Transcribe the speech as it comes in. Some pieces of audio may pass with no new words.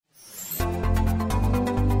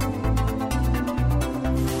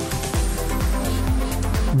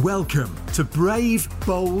Welcome to Brave,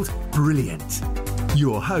 Bold, Brilliant.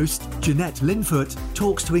 Your host, Jeanette Linfoot,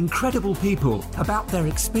 talks to incredible people about their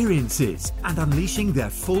experiences and unleashing their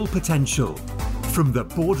full potential. From the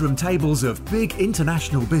boardroom tables of big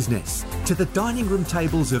international business to the dining room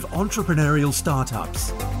tables of entrepreneurial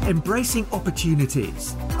startups, embracing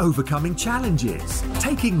opportunities, overcoming challenges,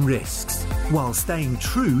 taking risks, while staying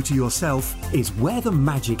true to yourself is where the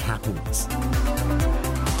magic happens.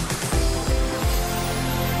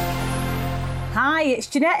 Hi, it's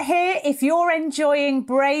Jeanette here. If you're enjoying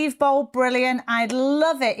Brave, Bold, Brilliant, I'd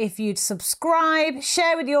love it if you'd subscribe,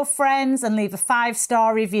 share with your friends and leave a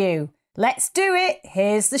 5-star review. Let's do it.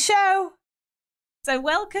 Here's the show. So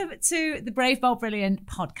welcome to the Brave, Bold, Brilliant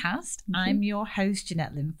podcast. I'm your host,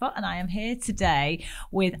 Jeanette Linfoot, and I am here today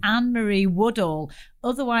with Anne-Marie Woodall,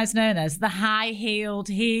 otherwise known as the high-heeled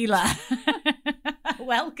healer.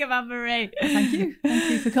 Welcome, Anne-Marie. Thank you.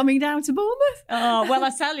 Thank you for coming down to Bournemouth. Oh, well,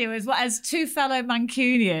 I tell you, as two fellow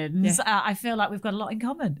Mancunians, I feel like we've got a lot in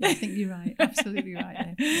common. I think you're right. Absolutely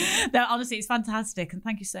right. Yeah. No, honestly, it's fantastic. And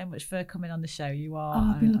thank you so much for coming on the show. You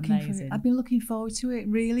are amazing. I've been looking forward to it,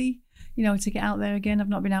 really, to get out there again. I've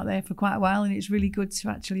not been out there for quite a while, and it's really good to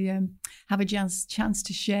actually have a chance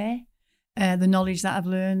to share the knowledge that I've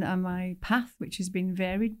learned and my path, which has been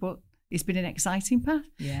varied, but it's been an exciting path,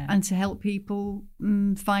 and to help people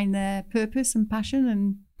find their purpose and passion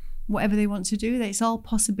and whatever they want to do. It's all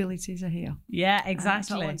possibilities are here. Yeah, exactly.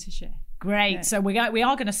 That's what I want to share. Great. Yeah. So we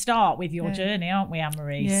are going to start with your journey, aren't we,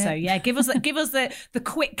 Anne-Marie? Yeah. So give us the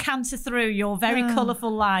quick canter through your very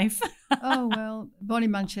colourful life. Oh, well, born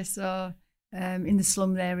in Manchester, in the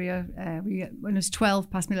slum area. When I was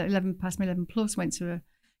 12, passed my 11 plus, went to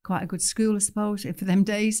quite a good school, I suppose, for them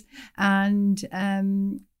days, and.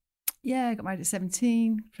 I got married at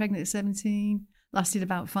 17, pregnant at 17, lasted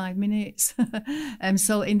about 5 minutes.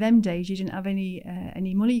 So in them days, you didn't have any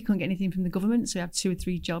money. You couldn't get anything from the government. So you had 2 or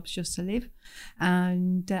 3 jobs just to live.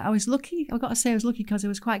 And I was lucky. I've got to say I was lucky because I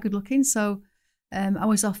was quite good looking. So I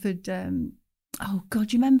was offered, do you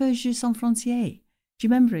remember Jeux Sans Frontières? Do you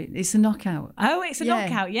remember it? It's a knockout. Oh, it's a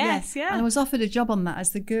knockout. Yes, yeah. And I was offered a job on that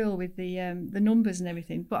as the girl with the numbers and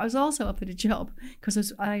everything. But I was also offered a job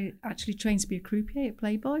because I actually trained to be a croupier at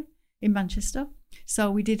Playboy in Manchester. So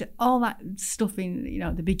we did all that stuff in,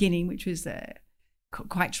 at the beginning, which was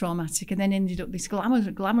quite traumatic, and then ended up this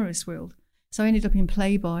glamorous world. So I ended up in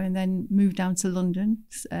Playboy and then moved down to London,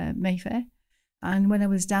 Mayfair. And when I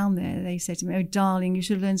was down there, they said to me, "Oh, darling, you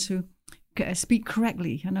should learn to speak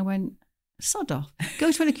correctly." And I went, sod off,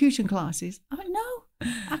 go to elocution classes. I went, no,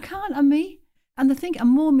 I can't, I'm me. And I'm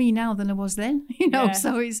more me now than I was then,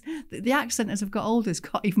 so it's the accent as I've got older has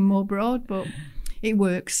got even more broad, but it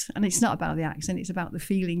works. And it's not about the accent, it's about the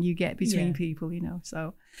feeling you get between people,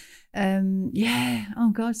 So,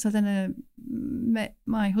 oh God. So then I met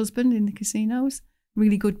my husband in the casinos,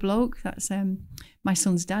 really good bloke. That's my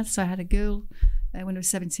son's dad. So I had a girl when I was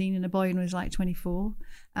 17 and a boy when I was like 24.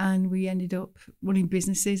 And we ended up running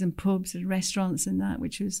businesses and pubs and restaurants and that,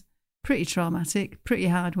 which was pretty traumatic, pretty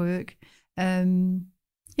hard work. But I mean,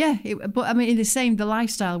 the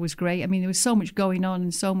lifestyle was great. I mean, there was so much going on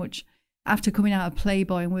and so much. After coming out of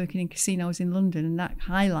Playboy and working in casinos in London and that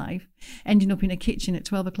high life, ending up in a kitchen at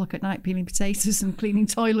 12 o'clock at night peeling potatoes and cleaning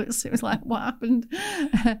toilets, it was like, what happened?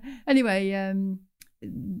 Anyway,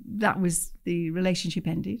 that was the relationship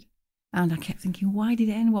ended. And I kept thinking, why did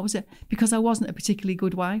it end? What was it? Because I wasn't a particularly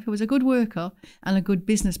good wife. I was a good worker and a good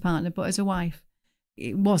business partner, but as a wife,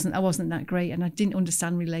 I wasn't that great, and I didn't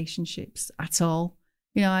understand relationships at all.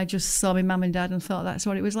 I just saw my mum and dad and thought that's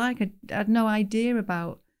what it was like. I had no idea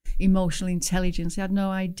about emotional intelligence. I had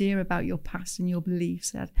no idea about your past and your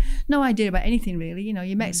beliefs. I had no idea about anything really.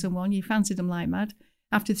 You met someone, you fancied them like mad.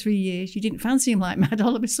 After 3 years, you didn't fancy him like mad.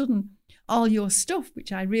 All of a sudden, all your stuff,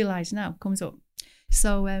 which I realise now, comes up.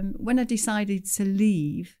 So when I decided to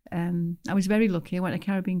leave, I was very lucky. I went on a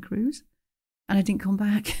Caribbean cruise and I didn't come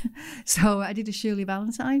back. So I did a Shirley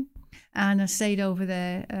Valentine and I stayed over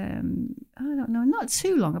there, I don't know, not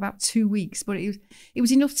too long, about 2 weeks, but it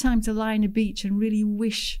was enough time to lie on a beach and really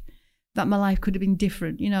wish that my life could have been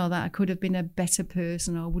different, that I could have been a better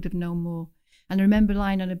person or would have known more. And I remember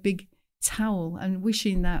lying on a big towel and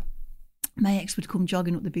wishing that my ex would come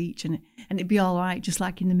jogging up the beach and it'd be all right, just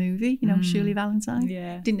like in the movie, Shirley Valentine.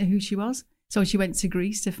 Yeah. Didn't know who she was. So she went to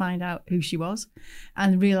Greece to find out who she was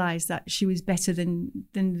and realised that she was better than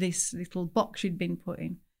this little box she'd been put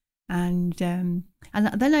in. And then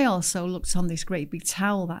I also looked on this great big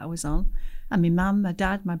towel that I was on, and my mum, my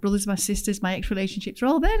dad, my brothers, my sisters, my ex-relationships were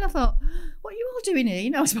all there. And I thought, what are you all doing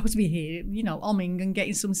here? I'm supposed to be here, umming and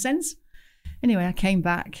getting some sense. Anyway, I came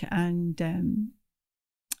back and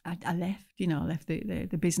I left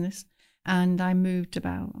the business, and I moved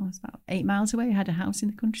I was about 8 miles away. I had a house in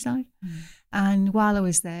the countryside. And while I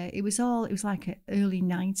was there, it was like early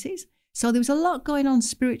 90s. So there was a lot going on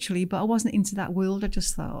spiritually, but I wasn't into that world. I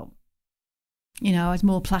just thought, I was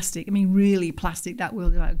more plastic. I mean, really plastic, that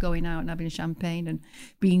world, about going out and having champagne and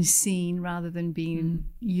being seen rather than being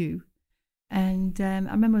you. And I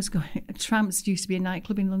remember I was going, Tramps used to be a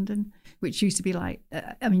nightclub in London, which used to be like,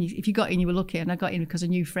 if you got in, you were lucky. And I got in because I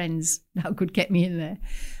knew friends that could get me in there.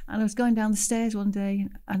 And I was going down the stairs one day,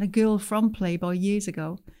 and a girl from Playboy years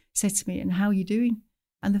ago said to me, "And how are you doing?"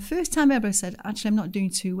 And the first time ever I said, "Actually, I'm not doing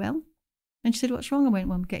too well." And she said, "What's wrong?" I went,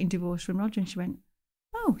 "Well, I'm getting divorced from Roger." And she went,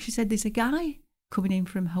 "Oh," she said, "there's a guy coming in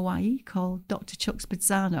from Hawaii called Dr. Chuck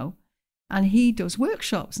Spezzano, and he does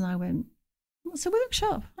workshops." And I went, "What's a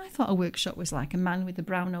workshop?" I thought a workshop was like a man with a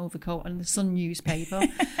brown overcoat and the Sun newspaper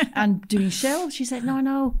and doing shelves. She said,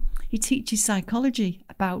 no, he teaches psychology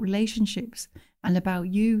about relationships and about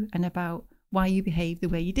you and about why you behave the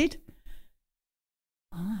way you did.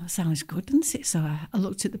 Oh, that sounds good, doesn't it? So I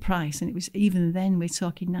looked at the price, and it was, even then, we're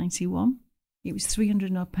talking 91. It was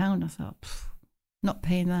 £300 odd. I thought, not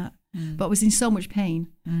paying that. But I was in so much pain.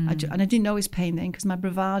 And I didn't know I was pain then, because my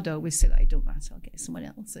bravado was still like, "Don't matter, I'll get someone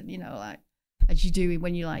else." And, like, as you do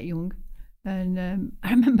when you're like young. And I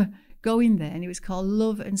remember going there, and it was called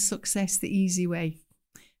Love and Success the Easy Way.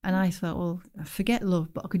 And I thought, well, forget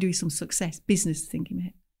love, but I could do some success, business thinking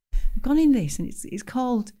it. I've gone in this, and it's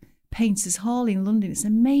called Painters Hall in London. It's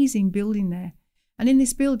an amazing building there. And in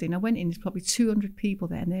this building, I went in, there's probably 200 people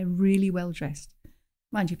there, and they're really well dressed.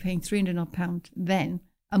 Mind you, paying £300 odd then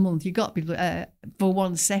a month. You got to be for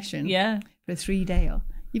one session, for a 3-day.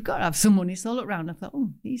 You've got to have some money. So I looked around, and I thought,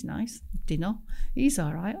 "Oh, he's nice. Dinner, he's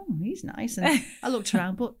all right. Oh, he's nice." And I looked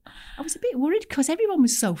around, but I was a bit worried because everyone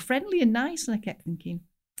was so friendly and nice, and I kept thinking,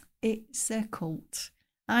 it's a cult.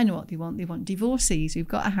 I know what they want. They want divorcees who've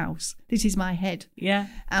got a house. This is my head. Yeah.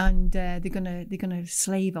 And they're gonna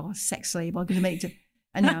slave or sex slave or gonna make it.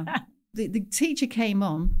 And now the teacher came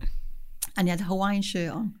on, and he had a Hawaiian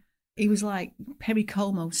shirt on. He was like Perry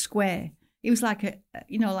Como, square. He was like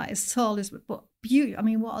like as tall as, but beautiful. I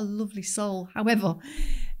mean, what a lovely soul. However,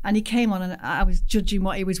 and he came on, and I was judging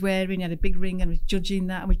what he was wearing. He had a big ring, and I was judging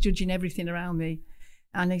that. I was judging everything around me.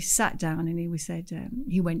 And he sat down, and he said,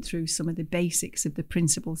 he went through some of the basics of the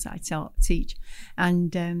principles that I teach.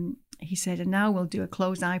 And he said, "And now we'll do a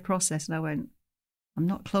closed eye process." And I went, "I'm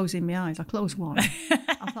not closing my eyes. I'll close one."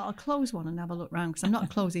 I thought, I'll close one and have a look round, because I'm not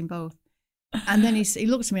closing both. And then he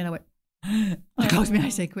looked at me, and I went, I closed my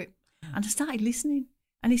eyes so quick. And I started listening.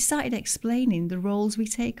 And he started explaining the roles we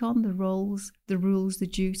take on, the roles, the rules, the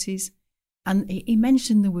duties. And he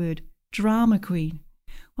mentioned the word drama queen.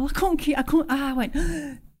 Well, I went,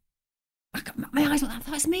 my eyes went,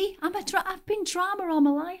 "That's me. I've been drama all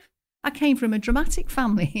my life. I came from a dramatic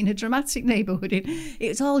family in a dramatic neighbourhood. It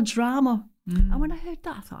was all drama." And when I heard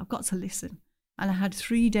that, I thought, I've got to listen. And I had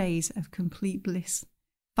 3 days of complete bliss,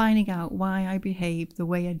 finding out why I behaved the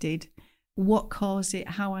way I did, what caused it,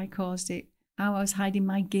 how I caused it, how I was hiding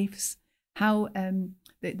my gifts, how the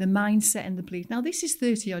mindset and the belief. Now, this is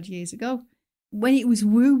 30 odd years ago, when it was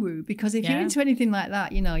woo-woo, because if you're into anything like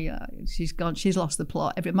that, she's gone, she's lost the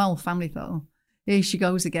plot. My whole family thought, "Oh, here she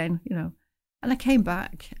goes again," And I came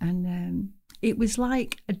back, and it was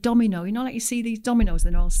like a domino. Like you see these dominoes,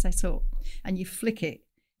 they're all set up, and you flick it,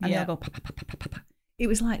 and they'll go pa, pa, pa, pa, pa, pa. It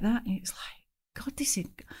was like that, and it's like, God,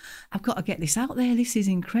 I've got to get this out there. This is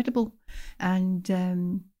incredible. And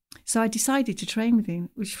so I decided to train with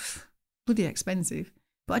him, which was bloody expensive.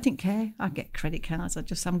 But I didn't care. I get credit cards.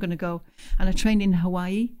 I'm going to go. And I trained in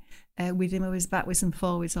Hawaii with him. I was backwards and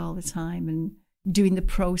forwards all the time and doing the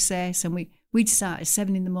process. And we'd start at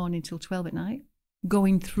 7 a.m. till 12 at night,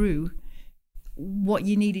 going through what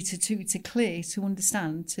you needed to clear, to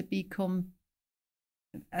understand, to become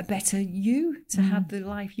a better you, to have the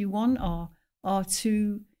life you want, or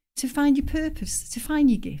to find your purpose, to find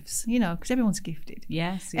your gifts, because everyone's gifted.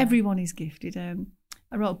 Yes. Yeah. Everyone is gifted.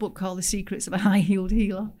 I wrote a book called The Secrets of a High-Heeled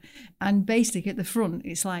Healer. And basically at the front,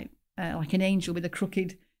 it's like an angel with a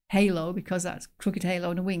crooked halo, because that's crooked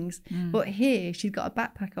halo and wings. But here she's got a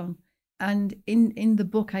backpack on. And in the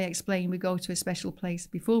book, I explain we go to a special place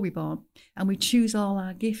before we're born, and we choose all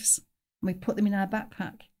our gifts, and we put them in our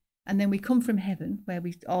backpack. And then we come from heaven, where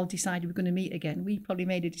we all decided we're going to meet again. We probably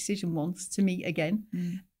made a decision once to meet again.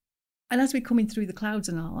 And as we're coming through the clouds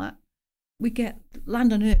and all that, we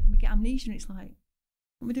land on Earth, and we get amnesia, and it's like,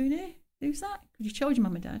 what am I doing here? Who's that? Because you showed your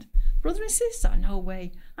mum and dad. Brother and sister? No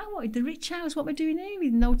way. I wanted the rich house. What am I doing here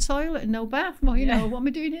with no toilet and no bath? Well, what am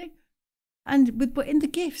I doing here? But in the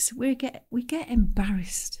gifts, we get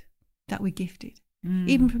embarrassed that we're gifted.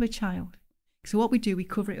 even from a child. So what we do, we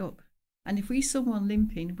cover it up. And if we see someone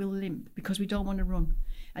limping, we'll limp because we don't want to run.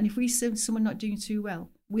 And if we see someone not doing too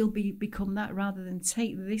well, we'll become that rather than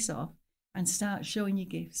take this off and start showing your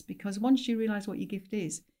gifts. Because once you realise what your gift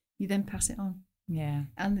is, you then pass it on. Yeah.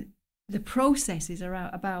 And the processes are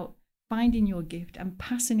about finding your gift and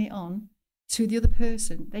passing it on to the other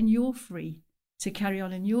person. Then you're free to carry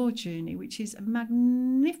on in your journey, which is a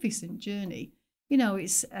magnificent journey. You know,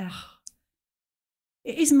 it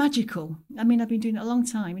is magical. I mean, I've been doing it a long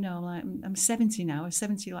time. You know, I'm 70 now. I was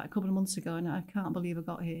 70 like a couple of months ago, and I can't believe I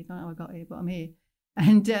got here. I don't know how I got here, but I'm here.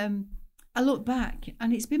 And I look back,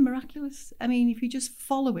 and it's been miraculous. I mean, if you just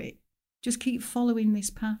follow it, just keep following this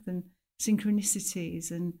path and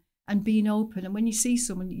synchronicities and being open. And when you see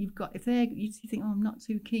someone, you think, oh, I'm not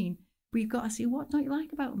too keen, but you've got to see, what don't you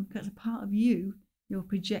like about them? Because a part of you, you're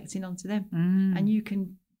projecting onto them, and you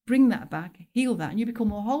can bring that back, heal that, and you become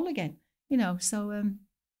more whole again. You know, so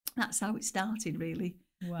that's how it started, really.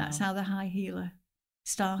 Wow. That's how the High Healer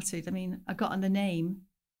started. I mean, I got on the name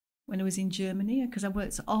when I was in Germany because I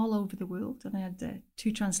worked all over the world, and I had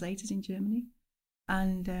 2 translators in Germany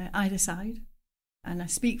and either side. And I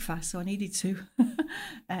speak fast, so I needed to.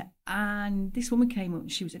 And this woman came up,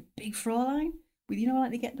 and she was a big Fraulein with, you know,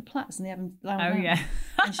 like they get the plaits and they have them down. Oh, yeah.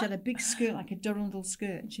 And she had a big skirt, like a Durandal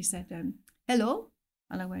skirt. And she said, hello.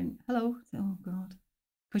 And I went, hello. I said, oh, God.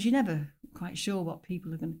 Because you're never quite sure what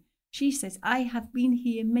people are going to. She says, I have been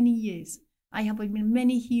here many years. I have been in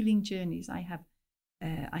many healing journeys. I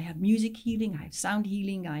have music healing. I have sound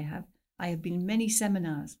healing. I have been in many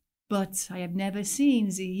seminars, but I have never seen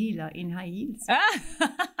the healer in high heels.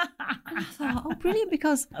 And I thought, oh, brilliant,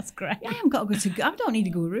 because that's great. I haven't got to go. I don't need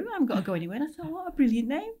a guru. I haven't got to go anywhere. And I thought, what a brilliant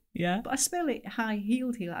name. Yeah. But I spell it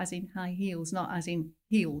high-heeled healer, as in high heels, not as in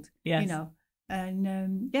healed. Yes. You know.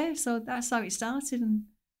 And so that's how it started. And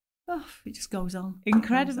it just goes on.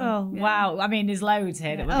 Incredible. Yeah. Wow. I mean, there's loads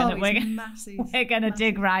here that we're going to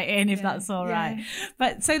dig right in if that's all right. Yeah.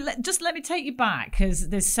 But so just let me take you back, because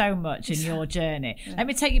there's so much in your journey. Yeah. Let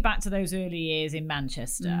me take you back to those early years in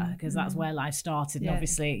Manchester, because that's where life started. And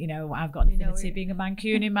obviously, you know, I've got an affinity being a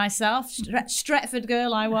Mancunian myself. Stretford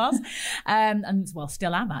girl I was. And well,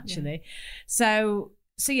 still am actually.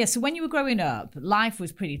 Yeah. So when you were growing up, life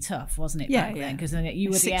was pretty tough, wasn't it, back then? Because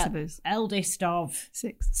you were the eldest of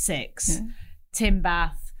six. Yeah. Tim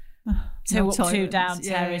bath, 2 up, 2 down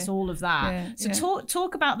terrace, all of that. Yeah, so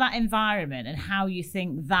talk about that environment and how you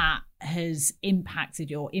think that has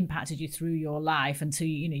impacted you through your life until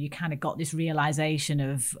you kind of got this realization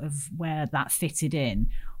of where that fitted in.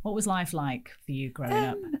 What was life like for you growing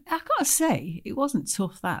up? I gotta say, it wasn't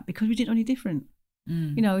tough because we didn't know any different.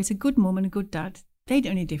 You know, it's a good mum and a good dad. They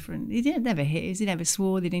didn't know any different. They never hit us. They never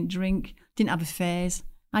swore. They didn't drink. Didn't have affairs.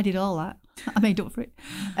 I did all that. I made up for it.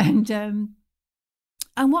 And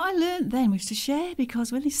what I learned then was to share,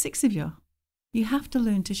 because when there's 6 of you, you have to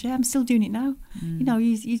learn to share. I'm still doing it now. You know,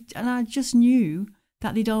 and I just knew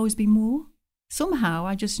that there'd always be more. Somehow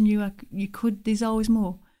I just knew there's always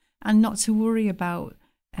more, and not to worry about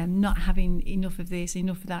not having enough of this,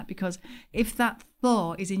 enough of that, because if that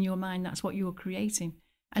thought is in your mind, that's what you're creating.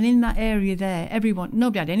 And in that area there,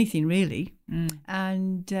 nobody had anything really.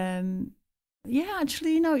 And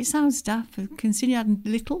actually, it sounds daft, considering having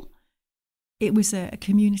little. It was a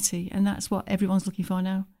community, and that's what everyone's looking for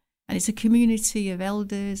now. And it's a community of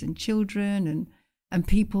elders and children and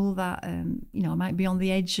people that, might be on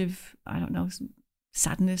the edge of, I don't know,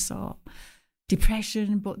 sadness or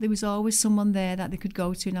depression, but there was always someone there that they could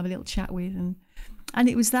go to and have a little chat with. And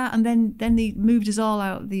it was that, and then they moved us all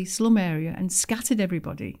out of the slum area and scattered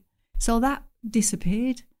everybody. So that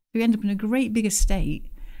disappeared. We ended up in a great big estate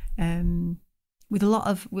with a lot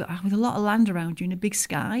of land around you and a big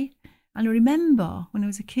sky. And I remember when I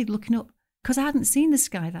was a kid looking up, because I hadn't seen the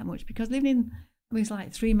sky that much, because living it was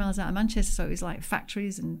like 3 miles out of Manchester, so it was like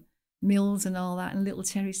factories and mills and all that and little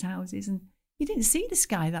terraced houses, and you didn't see the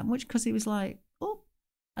sky that much because it was like,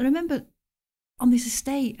 I remember on this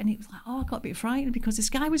estate, and it was like, I got a bit frightened because the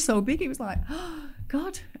sky was so big. It was like, oh,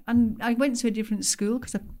 God. And I went to a different school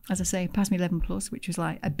because, as I say, I passed my 11 plus, which was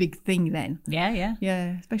like a big thing then. Yeah,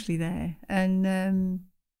 especially there. And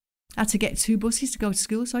I had to get 2 buses to go to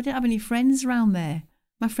school, so I didn't have any friends around there.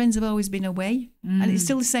 My friends have always been away, and it's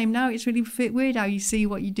still the same now. It's really weird how you see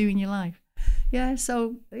what you do in your life. Yeah,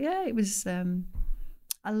 so, it was...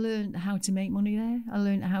 I learned how to make money there. I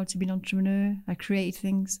learned how to be an entrepreneur. I created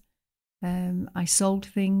things. I sold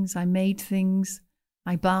things. I made things.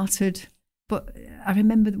 I bartered. But I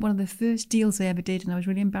remember one of the first deals I ever did, and I was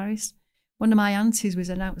really embarrassed. One of my aunties was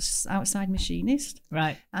an outside machinist.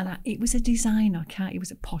 Right. And it was a designer. It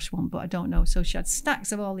was a posh one, but I don't know. So she had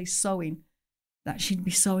stacks of all this sewing. that she'd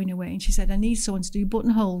be sewing away. And she said, I need someone to do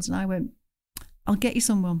buttonholes. And I went, I'll get you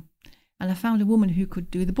someone. And I found a woman who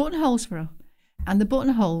could do the buttonholes for her. And the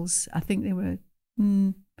buttonholes, I think there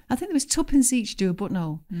was twopence each to do a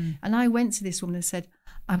buttonhole. And I went to this woman and said,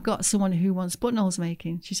 I've got someone who wants buttonholes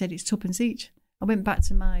making. She said, it's twopence each. I went back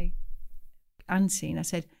to my auntie and I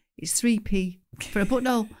said, it's 3p for a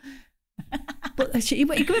buttonhole. But he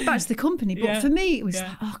went back to the company. But for me, it was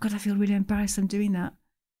like, oh God, I feel really embarrassed I'm doing that.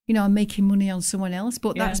 You know, I'm making money on someone else,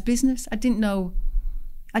 but that's business. I didn't know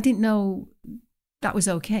that was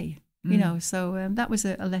okay. You know, so that was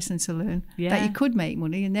a lesson to learn, that you could make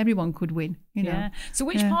money and everyone could win, you know. So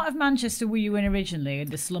which part of Manchester were you in originally, in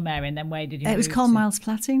the slum area, and then where did you move It was called to? Miles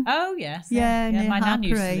Platting. Oh, yes. Yeah, my nan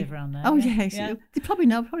used to live around there. Oh, yes. They probably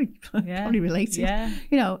know, probably related. Yeah.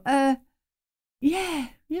 You know,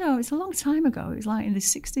 you know, it's a long time ago. It was like in the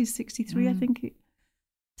 60s, 63, I think.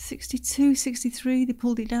 62, 63, they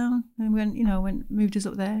pulled it down and moved us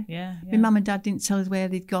up there. My mum and dad didn't tell us where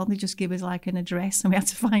they'd gone. They just gave us like an address and we had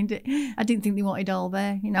to find it. I didn't think they wanted all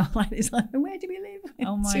there, you know, like it's like, where do we live?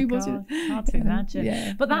 Oh my God, hard to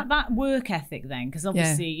imagine. But that work ethic then, because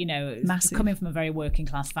obviously, you know, massive. Coming from a very working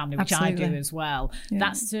class family, which Absolutely. I do as well,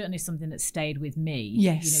 that's certainly something that stayed with me.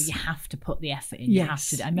 Yes. You know, you have to put the effort in. You have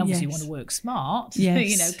to. I mean, obviously you want to work smart,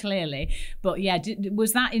 you know, clearly. But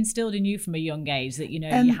was that instilled in you from a young age that, you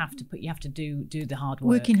know, you have to do the hard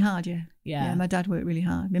work? Working hard, yeah. My dad worked really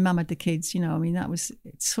hard. My mum had the kids, you know. I mean, that was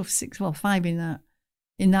tough. 5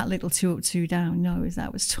 in that little 2 up, 2 down. No,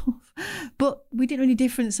 that was tough. But we didn't know any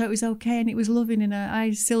different, so it was okay, and it was loving. And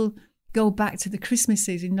I still go back to the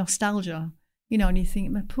Christmases in nostalgia, you know. And you think,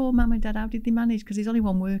 my poor mum and dad, how did they manage? Because there's only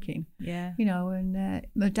one working, you know. And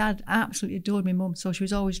my dad absolutely adored my mum, so she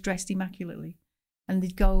was always dressed immaculately. And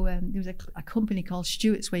they'd go, there was a company called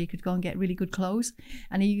Stewart's where you could go and get really good clothes.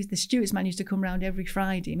 And the Stewart's man used to come round every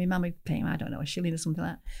Friday. My mum would pay him, I don't know, a shilling or something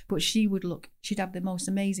like that. But she'd have the most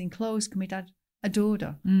amazing clothes because my dad adored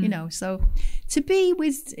her, you know. So to be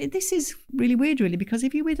with, this is really weird, really, because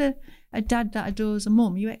if you're with a dad that adores a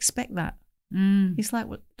mum, you expect that. It's like,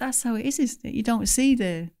 well, that's how it is, isn't it? You don't see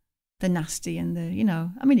the nasty and the, you know,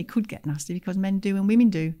 I mean, it could get nasty because men do and women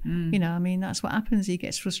do, you know. I mean, that's what happens. He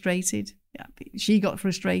gets frustrated. She got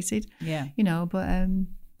frustrated, you know, but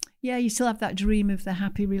you still have that dream of the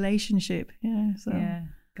happy relationship.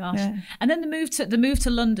 Gosh. And then the move to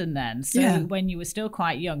London then. So when you were still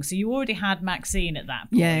quite young, so you already had Maxine at that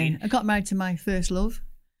point. I got married to my first love.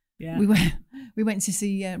 We went to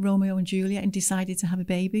see Romeo and Juliet and decided to have a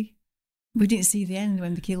baby. We didn't see the end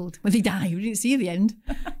when they died. We didn't see the end.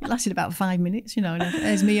 It lasted about 5 minutes, you know. And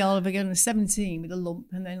there's me all over again at 17 with a lump,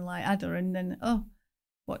 and then like Ada, and then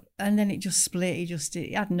and then it just split.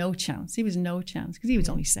 He had no chance. He was no chance because he was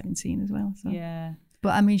only 17 as well. So.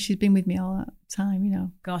 But I mean, she's been with me all that time, you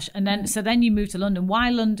know. Gosh, and then so then you moved to London. Why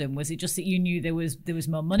London? Was it just that you knew there was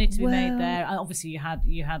more money to be made there? Obviously, you had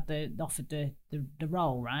offered the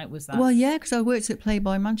role, right? Was that? Well, yeah, because I worked at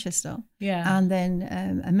Playboy Manchester. Yeah, and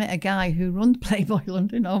then I met a guy who runs Playboy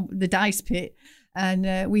London, or the Dice Pit,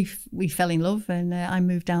 and we fell in love, and I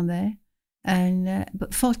moved down there. And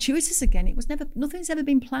but fortuitous again, it was nothing's ever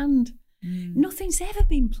been planned. Nothing's ever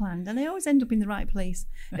been planned, and I always end up in the right place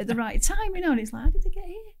at the right time, you know. And it's like, how did they get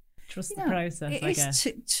here? Trust the process, I guess.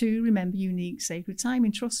 It is to remember unique, sacred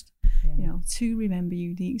timing. Trust, you know, to remember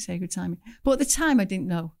unique, sacred timing. But at the time, I didn't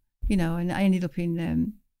know, you know, and I ended up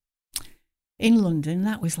in London.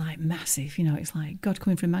 That was like massive, you know. It's like God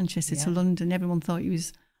coming from Manchester to London. Everyone thought you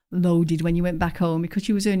was loaded when you went back home because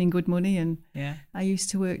you was earning good money. And I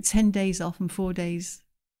used to work 10 days off and 4 days.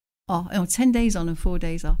 10 days on and 4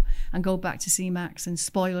 days off, and go back to see Max and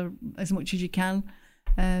spoil her as much as you can.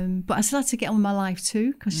 But I still had to get on with my life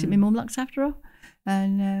too because my mum looks after her.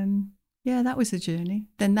 And that was the journey.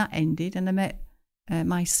 Then that ended, and I met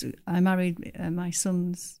I married my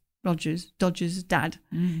son's Dodger's dad.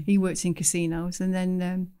 He worked in casinos, and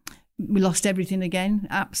then we lost everything again,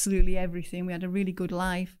 absolutely everything. We had a really good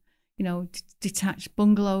life. You know, detached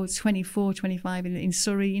bungalows, 24, 25 in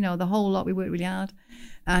Surrey, you know, the whole lot. We worked really hard.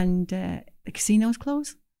 And the casinos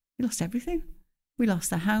closed. We lost everything. We lost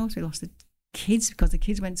the house. We lost the kids because the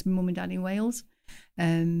kids went to mum and dad in Wales.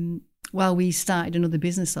 While we started another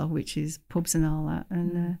business off, which is pubs and all that.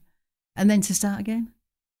 And then to start again,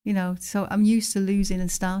 you know. So I'm used to losing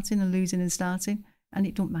and starting. And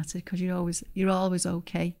it don't matter because you're always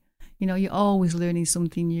okay. You know, you're always learning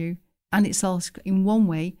something new. And it's all, in one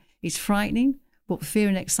way, it's frightening, But fear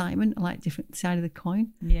and excitement are like different side of the coin.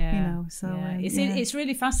 Yeah. You know, so it's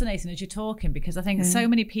really fascinating as you're talking, because I think so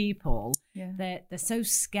many people, they're so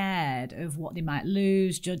scared of what they might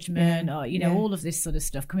lose, judgment, or all of this sort of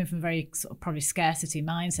stuff, coming from a very sort of probably scarcity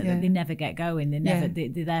mindset that they never get going. They never they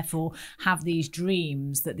therefore have these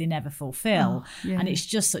dreams that they never fulfill. And it's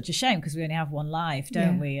just such a shame, because we only have one life,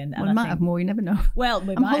 don't we? And we might have more, you never know. Well,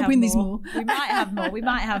 I'm hoping there's more. We might have more. We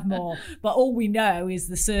might have more. But all we know is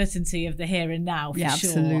the certainty of the here and now, for sure,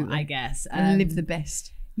 absolutely. I guess. And live the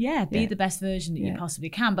best. Yeah, be the best version that you possibly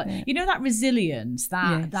can. But that resilience,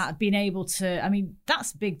 that being able to, I mean,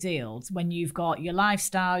 that's a big deal when you've got your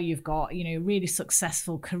lifestyle, you've got, really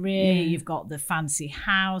successful career, you've got the fancy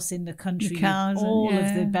house in the country, the cars, all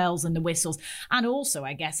of the bells and the whistles. And also,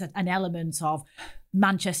 I guess, an element of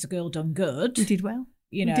Manchester girl done good. We did well.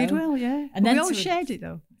 We did well, yeah. And then we all shared it,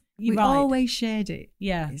 though. We always shared it.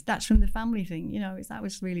 Yeah. That's from the family thing, that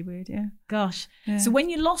was really weird, yeah. Gosh. Yeah. So when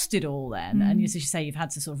you lost it all then, and as you say, you've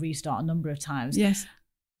had to sort of restart a number of times. Yes.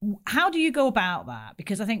 How do you go about that?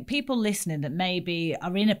 Because I think people listening that maybe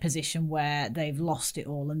are in a position where they've lost it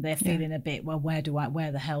all and they're feeling a bit, well, where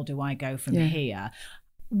the hell do I go from here?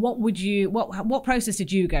 What process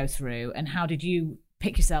did you go through, and how did you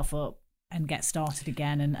pick yourself up and get started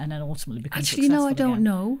again and then ultimately become successful I don't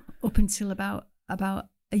know, up until about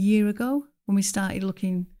a year ago, when we started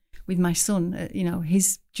looking with my son at,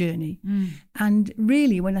 his journey. And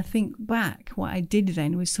really, when I think back, what I did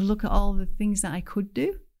then was to look at all the things that I could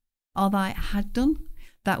do, or that I had done,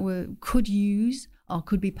 that could use or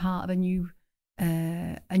could be part of a new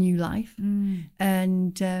life.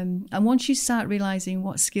 And once you start realizing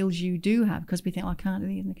what skills you do have, because we think, I can't do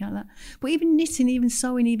this and I can't do that. But even knitting, even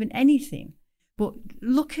sewing, even anything. But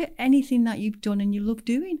look at anything that you've done and you love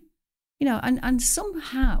doing. And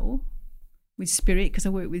somehow with spirit, because I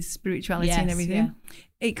work with spirituality and everything,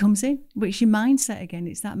 it comes in. But it's your mindset again.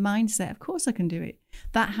 It's that mindset. Of course I can do it.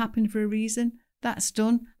 That happened for a reason. That's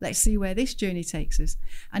done. Let's see where this journey takes us.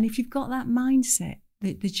 And if you've got that mindset,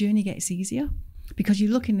 the journey gets easier, because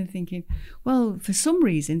you're looking and thinking, well, for some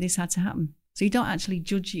reason this had to happen. So you don't actually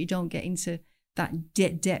judge it. You don't get into that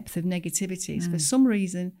depth of negativities. For some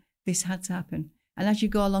reason this had to happen. And as you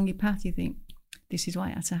go along your path, you think, this is why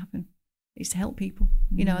it had to happen. It's to help people,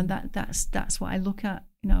 and that's what I look at.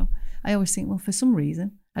 I always think, well, for some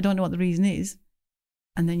reason, I don't know what the reason is,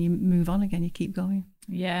 and then you move on again. You keep going.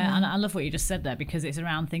 Yeah, and I love what you just said there, because it's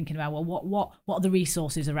around thinking about, well, what are the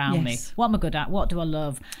resources around me? What am I good at? What do I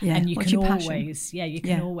love? Yeah. And you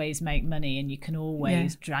can always make money, and you can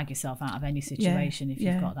always drag yourself out of any situation if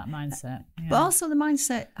you've got that mindset. Yeah. But also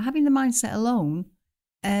having the mindset alone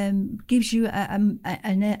gives you an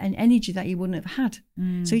energy that you wouldn't have had.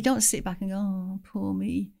 So you don't sit back and go, oh, poor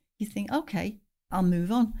me. You think, okay, I'll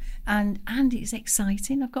move on. And it's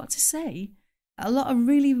exciting, I've got to say. A lot of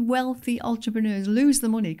really wealthy entrepreneurs lose the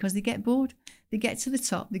money because they get bored. They get to the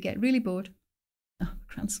top, they get really bored.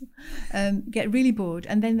 Get really bored,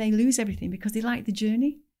 and then they lose everything because they like the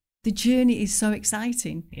journey. The journey is so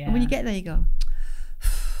exciting. Yeah. And when you get there, you go,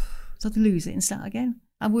 so they lose it and start again.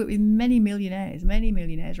 I've worked with many millionaires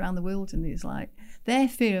around the world, and it's like their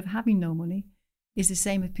fear of having no money is the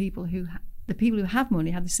same as the people who have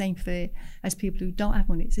money have the same fear as people who don't have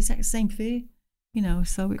money. It's the exact same fear,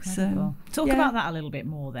 So it's talk about that a little bit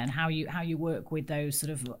more. Then how you work with those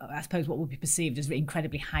sort of, I suppose, what would be perceived as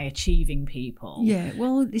incredibly high achieving people. Yeah,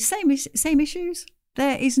 well, the same issues.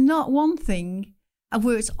 There is not one thing. I've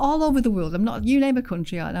worked all over the world. I'm not, you name a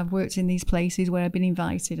country, and I've worked in these places where I've been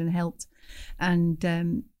invited and helped. And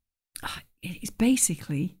it's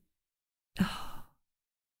basically,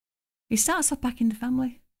 it starts off back in the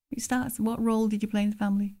family. It starts, what role did you play in the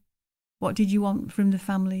family? What did you want from the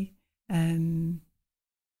family?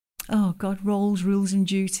 Roles, rules and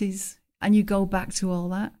duties. And you go back to all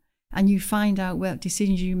that, and you find out what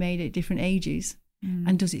decisions you made at different ages,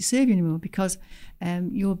 and does it serve you anymore? Because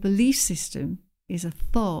your belief system is a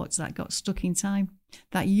thought that got stuck in time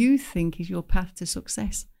that you think is your path to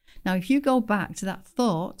success. Now, if you go back to that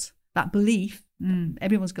thought, that belief,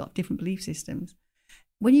 everyone's got different belief systems.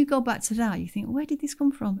 When you go back to that, you think, where did this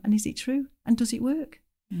come from? And is it true? And does it work?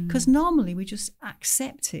 Because normally we just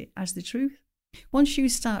accept it as the truth. Once you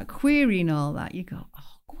start querying all that, you go,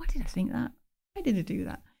 oh, why did I think that? Why did I do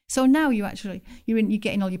that? So now you're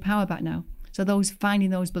getting all your power back now. So finding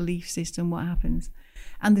those belief system, what happens?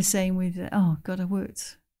 And the same with, I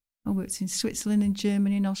worked in Switzerland and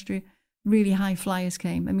Germany and Austria. Really high flyers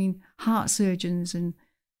came. I mean, heart surgeons and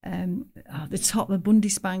the top of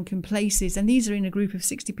Bundesbank and places. And these are in a group of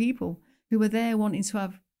 60 people who were there wanting to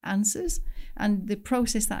have answers. And the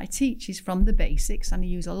process that I teach is from the basics, and I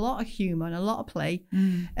use a lot of humour and a lot of play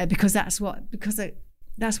because that's what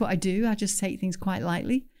I do. I just take things quite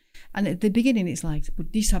lightly. And at the beginning, it's like,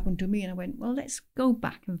 but this happened to me. And I went, well, let's go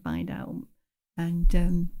back and find out.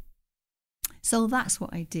 And so that's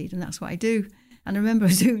what I did, and that's what I do. And I remember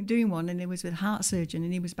doing one, and it was with a heart surgeon,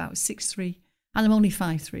 and he was about 6'3", and I'm only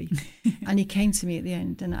 5'3". And he came to me at the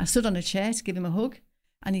end, and I stood on a chair to give him a hug,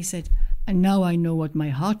 and he said, and now I know what my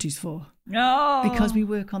heart is for. No. Because we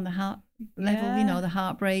work on the heart level, you know, the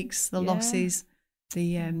heartbreaks, the losses,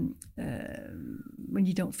 the when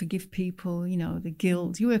you don't forgive people, you know, the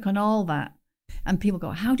guilt. You work on all that. And people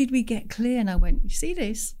go, how did we get clear? And I went, you see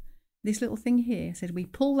this little thing here? I said, we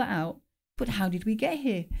pull that out, but how did we get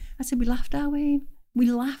here? I said, we laughed our way in. We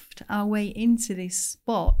laughed our way into this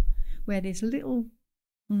spot where this little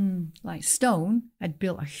like stone had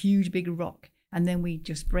built a huge big rock. And then we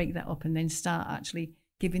just break that up and then start actually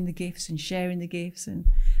giving the gifts and sharing the gifts. And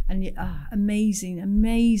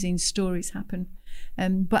amazing stories happen.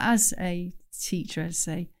 But as a teacher, I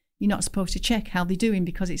say, you're not supposed to check how they're doing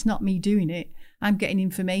because it's not me doing it. I'm getting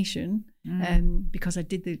information because I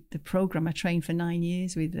did the program. I trained for 9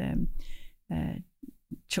 years with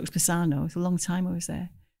Chuck Spasano. It's a long time I was there.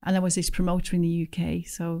 And I was this promoter in the UK.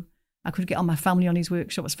 So I could get all my family on his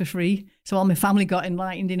workshops for free. So all my family got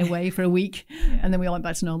enlightened in a way for a week. And then we all went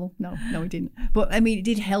back to normal. No, it didn't. But I mean, it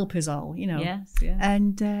did help us all, you know. Yes, yeah.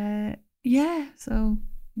 And so...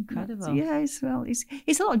 Incredible. Yeah, it's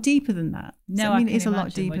a lot deeper than that. No, so, I mean, it's a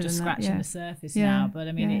lot deeper we're just than scratching that. the surface now. But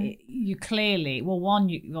I mean, you clearly, well,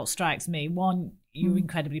 what strikes me, you're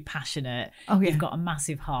incredibly passionate. Oh, yeah. You've got a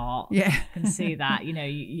massive heart. Yeah. I can see that. You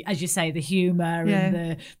know, as you say, the humour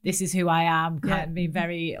and this is who I am, kind of being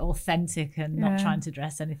very authentic and not trying to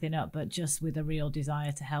dress anything up, but just with a real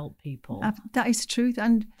desire to help people. That is the truth.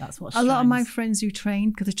 And that's what a lot of my friends who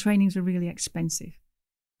trained, because the trainings were really expensive,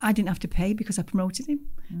 I didn't have to pay because I promoted him.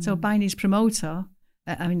 So buying his promoter,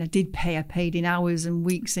 I mean, I did pay. I paid in hours and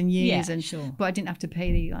weeks and years, but I didn't have to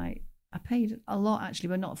pay I paid a lot actually,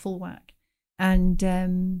 but not full whack. And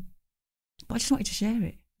but I just wanted to share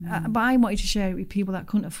it. But I wanted to share it with people that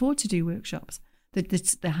couldn't afford to do workshops,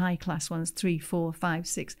 the high class ones, 3, 4, 5,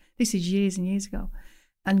 6. This is years and years ago.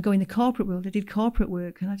 And going the corporate world, I did corporate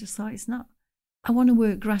work, and I just thought, it's not. I want to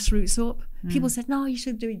work grassroots up. People said, no, you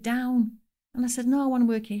should do it down. And I said, no, I want to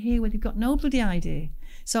work here where they've got no bloody idea.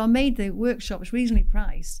 So I made the workshops reasonably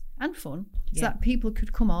priced and fun so that people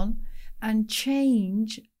could come on and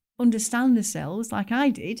change, understand themselves like I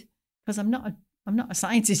did, because I'm not a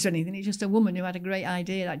scientist or anything. It's just a woman who had a great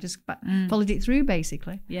idea that just followed it through,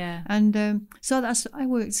 basically. Yeah. And so I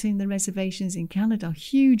worked in the reservations in Canada,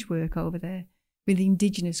 huge work over there with the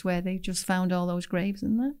Indigenous, where they just found all those graves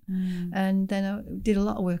and that. And then I did a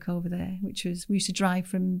lot of work over there, which was, we used to drive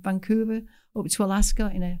from Vancouver up to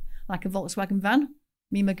Alaska in a Volkswagen van.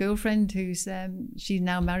 Me and my girlfriend, who's she's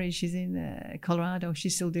now married, she's in Colorado,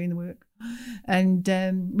 she's still doing the work. And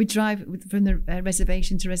we drive from the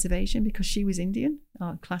reservation to reservation because she was Indian.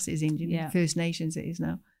 Our class is Indian, First Nations it is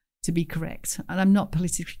now, to be correct. And I'm not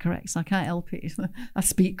politically correct, so I can't help it. I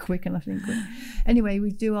speak quick and I think quick. Anyway,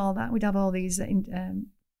 we'd do all that. We'd have all these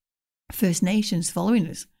First Nations following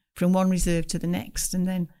us from one reserve to the next. And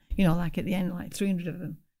then, you know, like at the end, like 300 of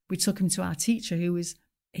them, we took them to our teacher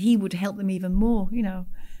he would help them even more, you know.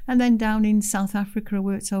 And then down in South Africa, I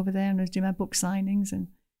worked over there and I was doing my book signings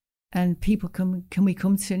and people can we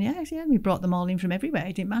come to, and yeah, we brought them all in from everywhere.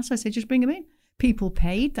 It didn't matter. I said, just bring them in. People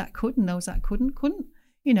paid that could, and those that couldn't,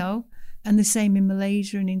 you know. And the same in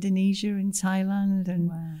Malaysia and Indonesia and Thailand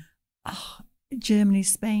and Germany,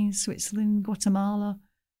 Spain, Switzerland, Guatemala.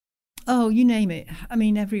 Oh, you name it. I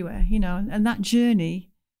mean, everywhere, you know. And that journey,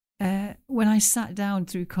 when I sat down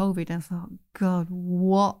through COVID, I thought, God,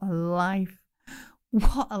 what a life.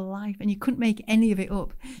 What a life. And you couldn't make any of it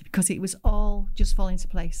up because it was all just falling into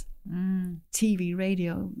place. TV,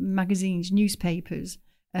 radio, magazines, newspapers.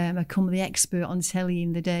 I come the expert on telly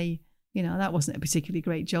in the day. You know, that wasn't a particularly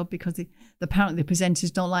great job because apparently the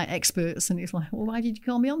presenters don't like experts. And it's like, well, why did you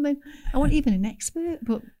call me on then? I wasn't even an expert,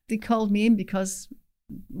 but they called me in because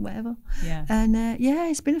whatever. Yeah. And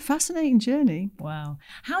it's been a fascinating journey. Wow.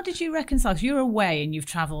 How did you reconcile? Because you're away and you've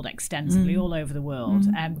travelled extensively all over the world.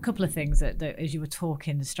 A couple of things that as you were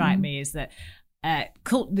talking strike me is that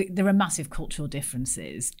there are massive cultural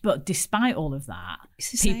differences, but despite all of that,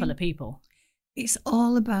 people are people. It's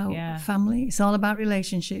all about family. It's all about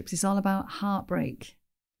relationships. It's all about heartbreak.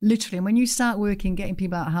 Literally. And when you start working, getting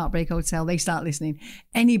people out of Heartbreak Hotel, they start listening.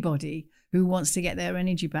 Anybody who wants to get their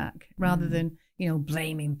energy back rather than, you know,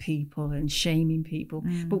 blaming people and shaming people.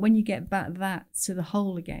 But when you get back that to the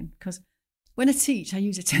whole again, because when I teach, I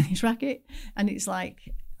use a tennis racket, and it's like,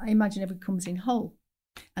 I imagine everyone comes in whole.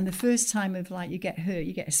 And the first time of like you get hurt,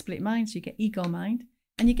 you get a split mind, so you get ego mind,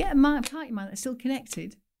 and you get a part of your mind that's still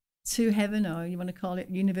connected to heaven, or you want to call it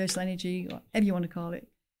universal energy, or whatever you want to call it.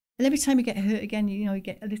 And every time you get hurt again, you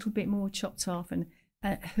get a little bit more chopped off, and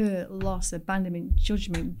hurt, loss, abandonment,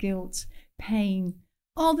 judgment, guilt, pain,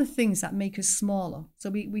 all the things that make us smaller. So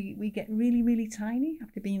we get really, really tiny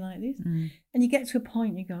after being like this. And you get to a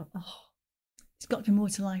point, you go, oh, it's got to be more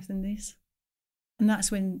to life than this. And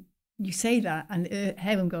that's when you say that, and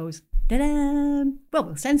heaven goes, da-da! Well,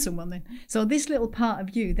 we'll send someone then. So this little part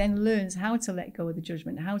of you then learns how to let go of the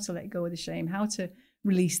judgment, how to let go of the shame, how to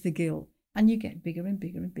release the guilt. And you get bigger and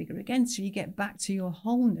bigger and bigger again. So you get back to your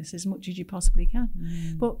wholeness as much as you possibly can.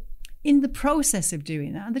 But in the process of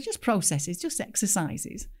doing that, and they're just processes, just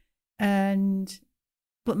exercises,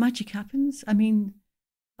 but magic happens. I mean,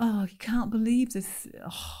 you can't believe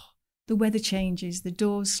the weather changes, the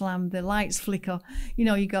doors slam, the lights flicker.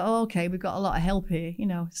 You go, oh, okay, we've got a lot of help here.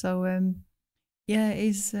 So yeah,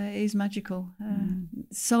 it is magical.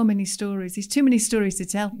 So many stories. There's too many stories to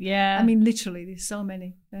tell. Yeah. I mean, literally, there's so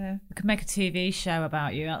many. We could make a TV show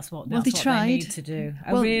about you. That's what they tried. They need to do.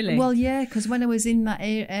 Oh, really? Well, yeah, because when I was in that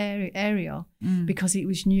area, because it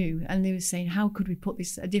was new, and they were saying, how could we put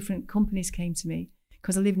this? Different companies came to me,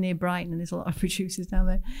 because I live near Brighton and there's a lot of producers down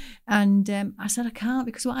there. And I said, I can't,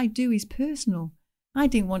 because what I do is personal. I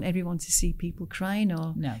didn't want everyone to see people crying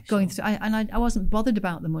or going through. I wasn't bothered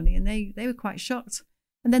about the money, and they were quite shocked.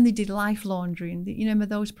 And then they did Life Laundry, and remember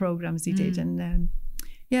those programs they did. And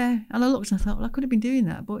and I looked and I thought, well, I could have been doing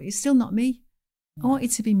that, but it's still not me. I want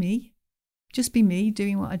it to be me, just be me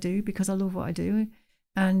doing what I do because I love what I do.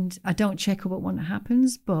 And I don't check up on what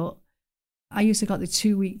happens, but I used to get the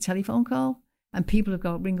 2-week telephone call, and people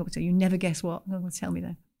would ring up and say, you never guess what, I'm going to tell me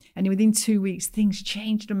that. And within 2 weeks, things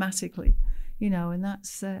changed dramatically. And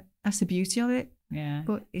that's the beauty of it. Yeah.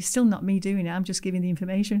 But it's still not me doing it. I'm just giving the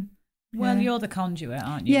information. Well, you're the conduit,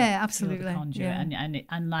 aren't you? Yeah, absolutely. You're the conduit. Yeah.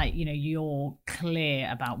 And like, you're clear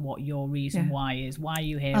about what your reason why is, why are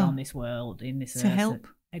you here on this world, in this earth. To help.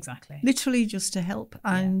 Exactly. Literally just to help.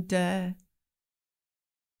 And I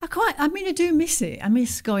do miss it. I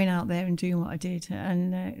miss going out there and doing what I did.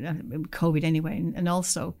 And COVID anyway. And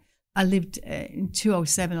also, I lived in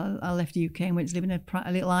 2007, I left the UK and went to live in a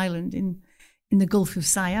little island in the Gulf of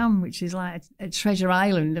Siam, which is like a treasure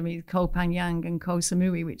island. I mean, Koh Phangan and Koh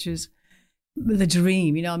Samui, which is the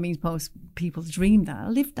dream. Most people dream that. I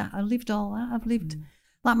lived that. I lived all that. I've lived,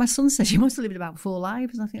 like my son says, you must have lived about 4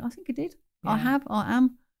 lives. And I think I did. Yeah. I have, or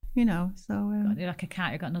am. So like a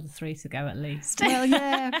cat, you've got another 3 to go at least. Well,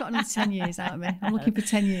 yeah, I've got another 10 years out of me. I'm looking for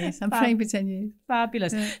 10 years. I'm praying for 10 years.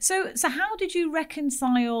 Fabulous. Yeah. So how did you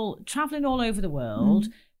reconcile traveling all over the world,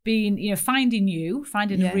 being, finding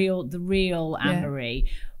the real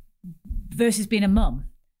Anne-Marie, versus being a mum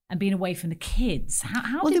and being away from the kids?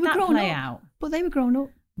 How did that play out? But they were grown up.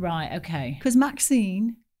 Right. Okay. Because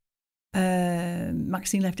Maxine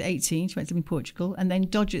left at 18, she went to live in Portugal, and then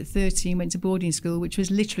Dodge at 13 went to boarding school, which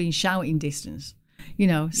was literally in shouting distance,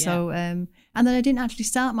 so and then I didn't actually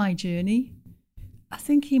start my journey. I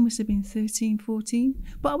think he must have been 13, 14,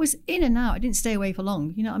 but I was in and out. I didn't stay away for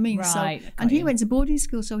long, you know what I mean? Right, and he went to boarding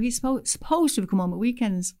school, so he's supposed to have come home at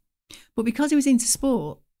weekends, but because he was into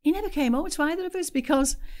sport, he never came over to either of us,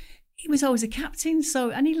 because he was always a captain,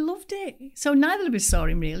 and he loved it, so neither of us saw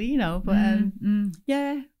him really, but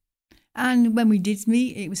yeah. And when we did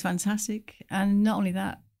meet, it was fantastic. And not only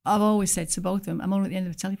that, I've always said to both of them, I'm only at the end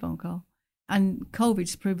of a telephone call. And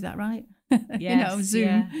COVID's proved that right. Yes,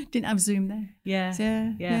 Zoom. Didn't have Zoom there. Yeah.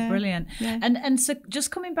 So, yeah, brilliant. Yeah. And so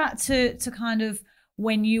just coming back to kind of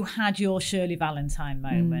when you had your Shirley Valentine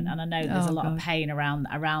moment, and I know there's a lot of pain around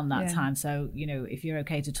that time. So, if you're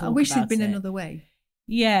okay to talk about it. I wish it'd been another way.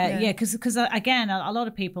 Yeah, because again, a lot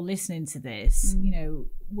of people listening to this,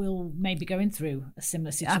 will maybe going through a similar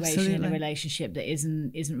situation in a relationship that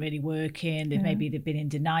isn't really working. Maybe they've been in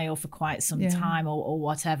denial for quite some time or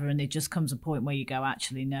whatever, and it just comes a point where you go,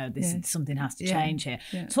 actually, no, something has to change here.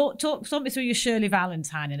 Yeah. Talk me through your Shirley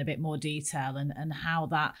Valentine in a bit more detail, and how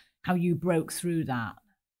you broke through that.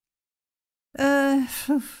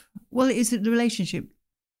 Well, it is the relationship.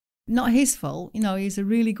 Not his fault, he's a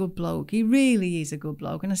really good bloke. He really is a good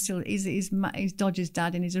bloke. And he's Dodger's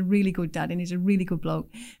dad, and he's a really good dad, and he's a really good bloke.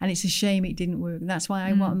 And it's a shame it didn't work. And that's why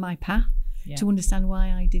I wanted my path to understand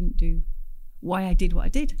why I did what I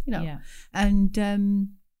did, Yeah. And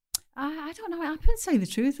I don't know what happened, to tell you the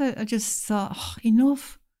truth. I just thought,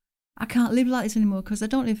 enough. I can't live like this anymore, because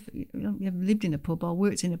I've lived in a pub or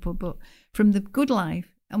worked in a pub, but from the good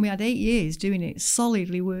life, and we had 8 years doing it,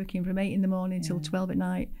 solidly working from 8 in the morning till 12 at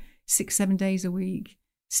night. 6-7 days a week.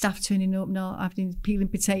 Staff turning up, not having peeling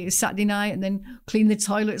potatoes Saturday night and then clean the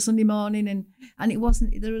toilet Sunday morning. And it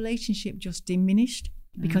wasn't, the relationship just diminished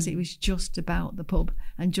because it was just about the pub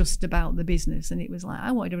and just about the business. And it was like,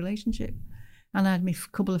 I wanted a relationship. And I had my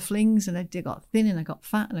couple of flings and I got thin and I got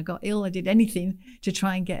fat and I got ill. I did anything to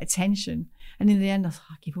try and get attention. And in the end, I thought,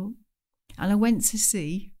 I give up. And I went to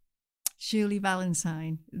see Shirley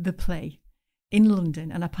Valentine, the play, in London.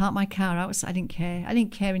 And I parked my car outside. I didn't care. I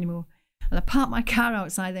didn't care anymore. And I parked my car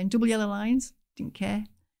outside then, double yellow lines, didn't care.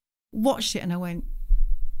 Watched it and I went,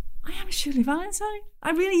 I am Shirley Valentine.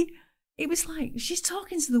 It was like, she's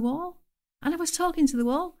talking to the wall. And I was talking to the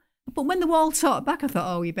wall. But when the wall talked back, I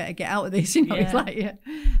thought, oh, you better get out of this. It's like, yeah.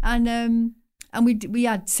 And we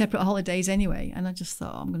had separate holidays anyway. And I just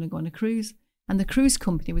thought, I'm going to go on a cruise. And the cruise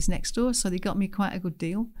company was next door. So they got me quite a good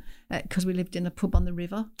deal because we lived in a pub on the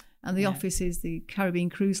river. And the offices, the Caribbean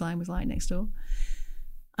Cruise Line was like next door.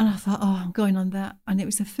 And I thought, oh, I'm going on that. And it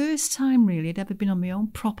was the first time really I'd ever been on my own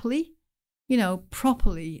properly,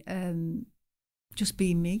 just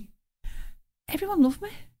being me. Everyone loved me.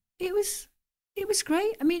 It was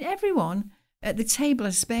great. I mean, everyone at the table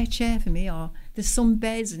had a spare chair for me, or there's some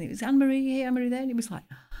beds, and it was Anne-Marie here, Anne-Marie there. And it was like,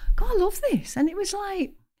 God, I love this. And it was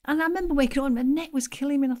like, and I remember waking up and my neck was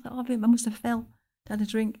killing me. And I thought, oh, I must have fell, had a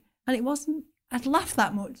drink. And it wasn't, I'd laughed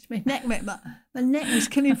that much. My neck was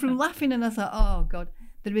killing from laughing. And I thought, oh, God.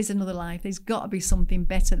 There is another life. There's got to be something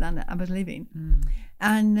better than I was living.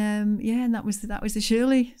 And and that was the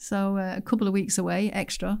Shirley. So a couple of weeks away,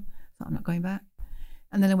 extra. Thought, I'm not going back.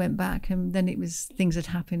 And then I went back, and then it was things had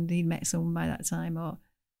happened. He'd met someone by that time, or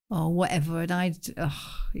whatever. And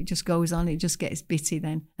it just goes on. It just gets bitty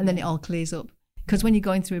then, and then it all clears up. Because when you're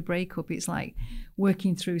going through a breakup, it's like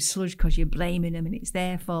working through sludge because you're blaming them, and it's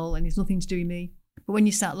their fault, and it's nothing to do with me. But when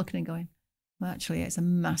you start looking and going, well, actually, it's a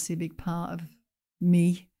massive big part of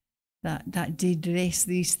me that did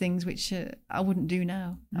these things which I wouldn't do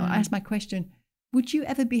now. I asked my question, would you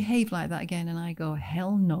ever behave like that again? And I go,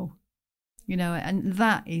 hell no. And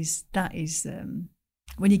that is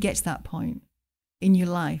when you get to that point in your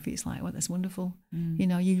life, it's like, well, that's wonderful. You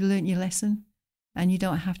learn your lesson, and you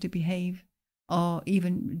don't have to behave or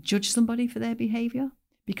even judge somebody for their behavior,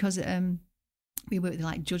 because we work with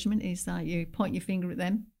like judgment is like you point your finger at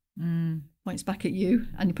them, points back at you,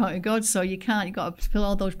 and you point at God. So you've got to pull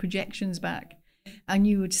all those projections back, and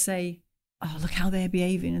you would say, oh, look how they're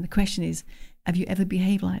behaving. And the question is, have you ever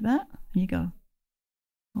behaved like that? And you go,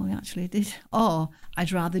 well, actually I did. Or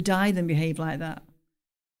I'd rather die than behave like that.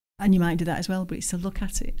 And you might do that as well, but it's to look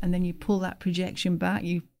at it. And then you pull that projection back,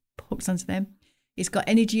 you hooks onto them. It's got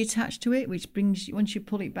energy attached to it, which brings, once you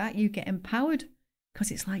pull it back, you get empowered,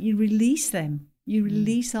 because it's like you release them. You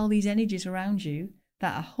release all these energies around you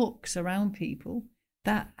that are hooks around people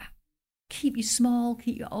that keep you small,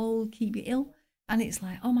 keep you old, keep you ill. And it's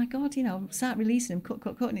like, oh my God, start releasing them,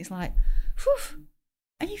 cut. And it's like, whew.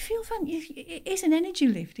 And you feel fun. It is an energy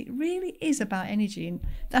lift. It really is about energy. And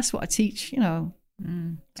that's what I teach,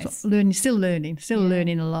 Still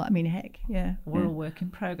learning a lot. I mean, heck, yeah. We're all work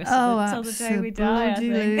in progress until the day we die, I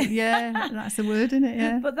think. Yeah, that's the word, isn't it?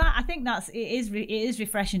 Yeah. But I think it is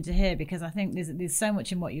refreshing to hear, because I think there's so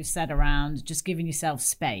much in what you've said around just giving yourself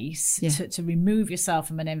space to remove yourself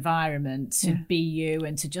from an environment, to be you,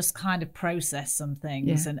 and to just kind of process some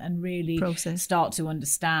things and really start to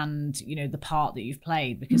understand, the part that you've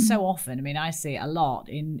played. Because so often, I mean, I see it a lot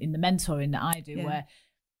in the mentoring that I do, where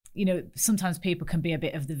sometimes people can be a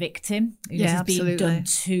bit of the victim. This is being done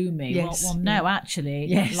to me. Yes. Well, no, actually,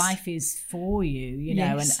 life is for you,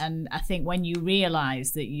 and I think when you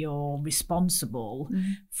realise that you're responsible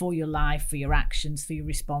for your life, for your actions, for your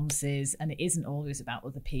responses, and it isn't always about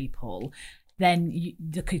other people, then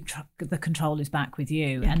the control is back with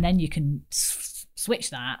you, and then you can switch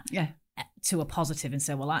that to a positive and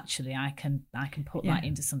say, well, actually, I can put that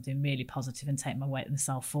into something really positive and take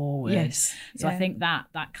myself forward. Yes. So I think that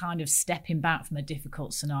kind of stepping back from a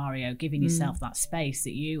difficult scenario, giving yourself that space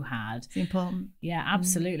that you had, it's important. Yeah,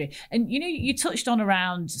 absolutely. And you touched on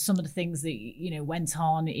around some of the things that went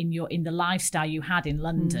on in the lifestyle you had in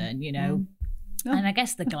London. And I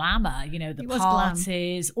guess the glamour, the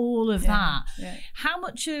parties, all of that. Yeah. How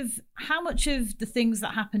much of the things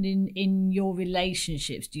that happened in your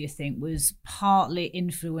relationships do you think was partly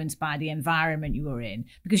influenced by the environment you were in?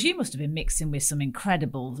 Because you must have been mixing with some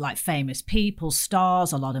incredible, like, famous people,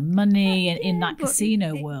 stars, a lot of money, and in that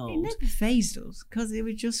casino world. It never fazed us, because they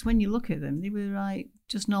were just, when you look at them, they were like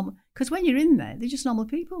just normal. Because when you're in there, they're just normal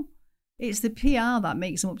people. It's the PR that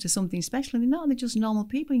makes them up to something special, and they're just normal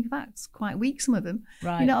people. In fact, it's quite weak, some of them.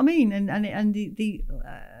 Right. You know what I mean? And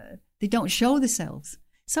they don't show themselves.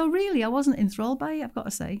 So really, I wasn't enthralled by it, I've got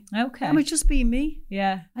to say. Okay. I was just being me.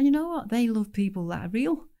 Yeah. And you know what? They love people that are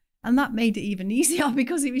real. And that made it even easier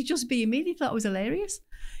because it was just being me. They thought it was hilarious.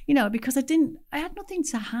 You know, because I had nothing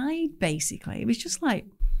to hide, basically. It was just like,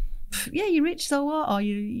 yeah, you're rich, so what? Or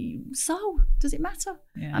so does it matter?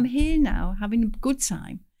 Yeah. I'm here now, having a good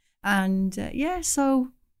time. And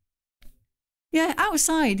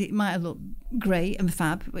outside it might have looked great and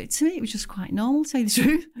fab, but to me it was just quite normal, to tell you the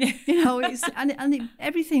truth. You know,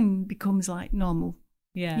 everything becomes like normal.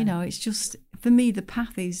 Yeah. You know, it's just, for me, the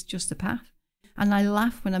path is just a path. And I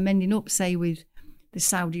laugh when I'm ending up, say, with the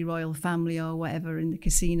Saudi royal family or whatever in the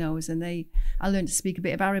casinos, and I learned to speak a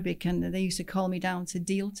bit of Arabic, and they used to call me down to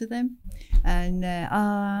deal to them. And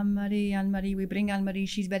Anne-Marie, we bring Anne-Marie,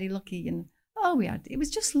 she's very lucky. And it was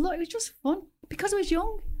just fun because I was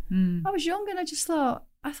young. I was young, and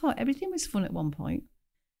I thought everything was fun at one point.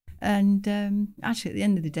 And actually, at the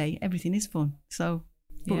end of the day, everything is fun. So,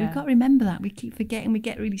 but we've got to remember that. We keep forgetting. We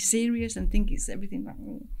get really serious and think it's everything. Like,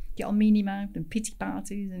 get on meanie mouthed and pity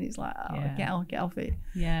parties, and it's like, get off it.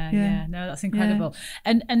 Yeah. No, that's incredible.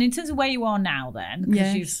 Yeah. And in terms of where you are now, then,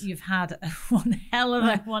 because you've had one hell of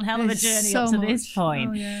a journey up to this point.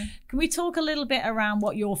 Oh, yeah. Can we talk a little bit around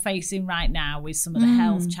what you're facing right now with some of the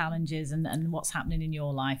health challenges and what's happening in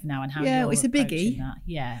your life now and how you're it's a biggie. That?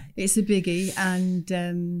 Yeah, it's a biggie,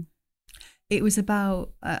 and it was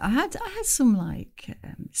about I had some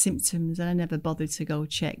symptoms, and I never bothered to go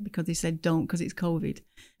check because they said don't, because it's COVID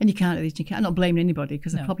and you can't. I'm not blaming anybody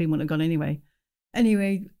because I probably wouldn't have gone anyway.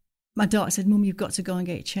 Anyway, my daughter said, "Mum, you've got to go and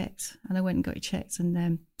get it checked," and I went and got it checked,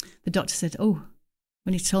 and the doctor said, "Oh,"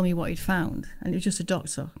 when he told me what he'd found, and it was just a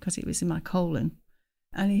doctor because it was in my colon,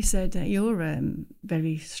 and he said, "You're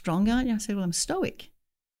very strong, aren't you?" I said, "Well, I'm stoic."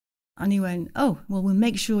 And he went, "Oh, well, we'll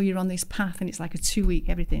make sure you're on this path." And it's like a 2-week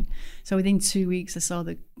everything. So within 2 weeks, I saw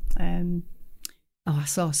I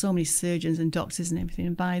saw so many surgeons and doctors and everything.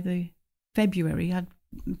 And by the February, I had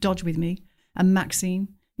Dodge with me and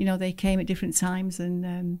Maxine. You know, they came at different times.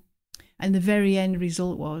 And the very end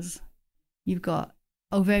result was, you've got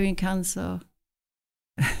ovarian cancer,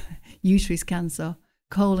 uterus cancer,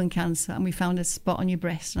 colon cancer, and we found a spot on your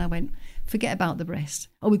breast. And I went, forget about the breast.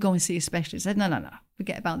 Oh, we go and see a specialist. I said, no,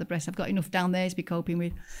 forget about the breast. I've got enough down there to be coping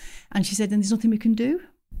with. And she said, then there's nothing we can do.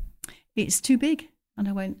 It's too big. And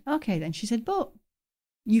I went, okay then. She said, but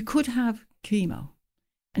you could have chemo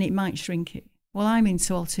and it might shrink it. Well, I'm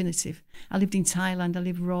into alternative. I lived in Thailand. I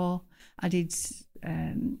lived raw. I did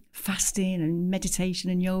fasting and meditation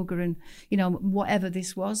and yoga and, you know, whatever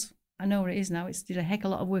this was. I know what it is now. It's did a heck of a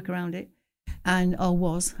lot of work around it.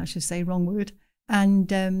 I should say, wrong word. And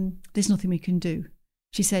there's nothing we can do.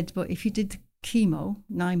 She said, but if you did chemo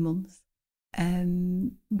 9 months,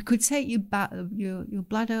 we could take your bladder,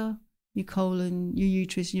 your colon, your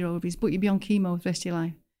uterus, your ovaries, but you'd be on chemo for the rest of your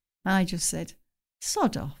life. And I just said,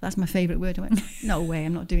 sod off. That's my favourite word. I went, no way,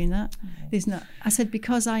 I'm not doing that. There's not. I said,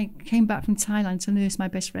 because I came back from Thailand to nurse my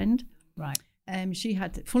best friend. Right. She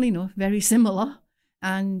had, funnily enough, very similar,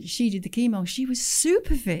 and she did the chemo. She was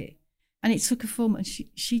super fit. And it took her 4 months.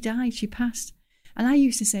 She died. She passed. And I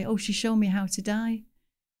used to say, oh, she showed me how to die.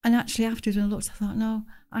 And actually afterwards when I looked, I thought, no,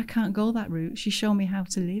 I can't go that route. She showed me how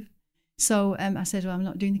to live. So I said, well, I'm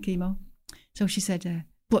not doing the chemo. So she said,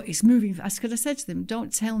 but it's moving fast. Because I said to them,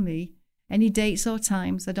 don't tell me any dates or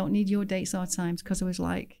times. I don't need your dates or times, because I was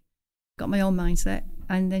like, got my own mindset.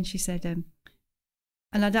 And then she said, and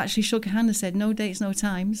I'd actually shook her hand and said, no dates, no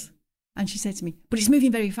times. And she said to me, but it's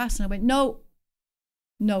moving very fast. And I went, no.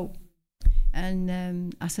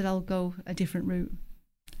 And I said, I'll go a different route.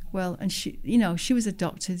 Well, and she, you know, she was a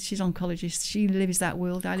doctor. She's an oncologist. She lives that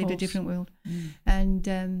world. I lived a different world.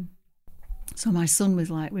 And so my son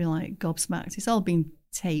was like, we were like gobsmacked. It's all been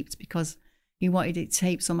taped because he wanted it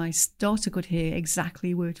taped so my daughter could hear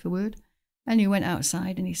exactly word for word. And he went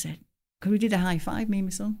outside and he said, because we did a high five, me and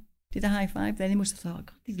my son did a high five. Then he must have thought,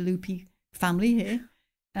 God, this loopy family here.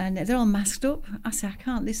 And they're all masked up. I said, I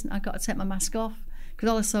can't listen. I've got to take my mask off. Because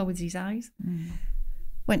all I saw was his eyes.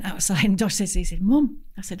 Went outside and Josh says, he said, Mum.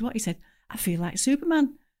 I said, what? He said, I feel like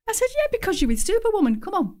Superman. I said, yeah, because you're with Superwoman.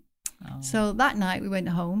 Come on. Oh. So that night we went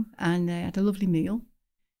home and had a lovely meal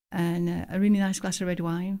and a really nice glass of red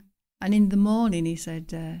wine. And in the morning he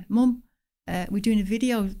said, Mum, we're doing a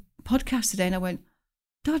video podcast today. And I went,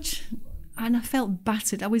 Dodge. And I felt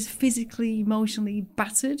battered. I was physically, emotionally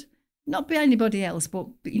battered. Not by anybody else, but,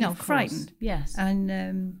 you know, frightened. Yes.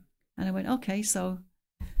 And I went, okay, so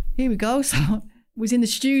here we go. So was in the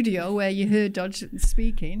studio where you heard Dodge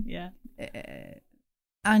speaking. Yeah.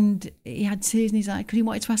 And he had tears in his eye because he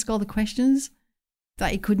wanted to ask all the questions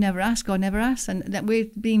that he could never ask or never ask, and that we're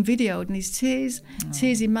being videoed, and his tears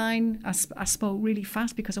in mine. I spoke really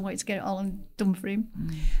fast because I wanted to get it all done for him.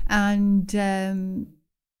 And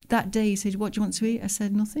that day he said, "What do you want to eat?" I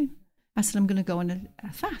said, "Nothing." I said, "I'm going to go on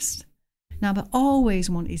a fast." Now, I've always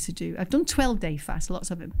wanted to do, I've done 12-day fast, lots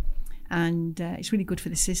of them, and it's really good for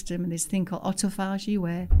the system. And there's a thing called autophagy,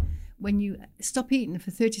 where when you stop eating for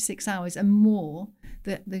 36 hours and more,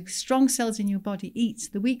 the strong cells in your body eat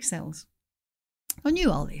the weak cells. I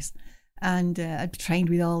knew all this, and I'd trained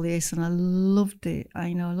with all this, and I loved it.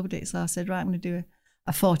 I loved it. So I said, right, I'm going to do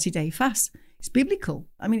a 40-day fast. It's biblical.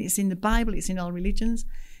 I mean, it's in the Bible. It's in all religions.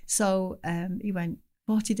 So he went,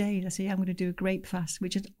 40 days. I said, yeah, I'm going to do a grape fast,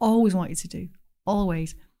 which I'd always wanted to do,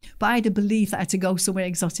 always. But I had a belief that I had to go somewhere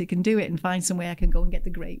exotic and do it and find somewhere I can go and get the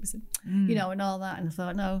grapes, and, and all that. And I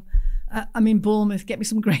thought, no, I'm in Bournemouth, get me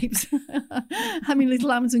some grapes. I'm in Little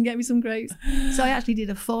Hampton, get me some grapes. So I actually did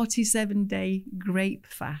a 47-day grape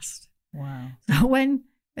fast. Wow. So when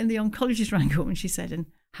the oncologist rang up and she said, "And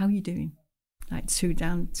how are you doing?" Like 2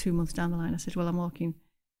 months down the line, I said, "Well, I'm walking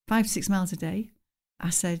 5 to 6 miles a day." I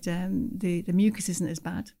said, the mucus isn't as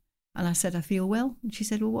bad. And I said, "I feel well." And she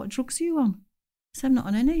said, "Well, what drugs are you on?" I said, "I'm not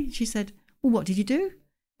on any." She said, "Well, what did you do?"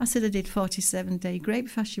 I said, "I did 47-day grape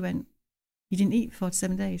fast." She went, "You didn't eat for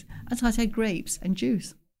 47 days. And so I said graapes and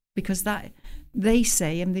juice, because that they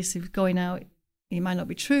say, and this is going out, it might not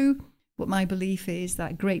be true, but my belief is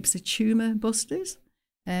that grapes are tumour busters.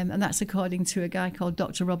 And that's according to a guy called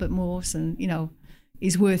Dr. Robert Morse, and,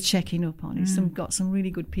 is worth checking up on. He's got some really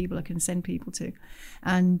good people I can send people to.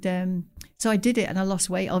 And so I did it, and I lost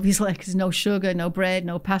weight, obviously, because no sugar, no bread,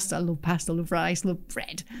 no pasta. I love pasta, I love rice, I love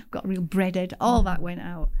bread. Got a real breadhead. All that went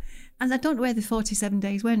out. And I don't know where the 47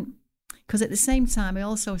 days went, because at the same time, I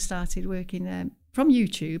also started working from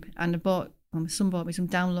YouTube, and my son bought me some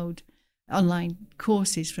download online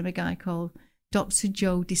courses from a guy called Dr.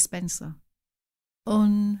 Joe Dispenza.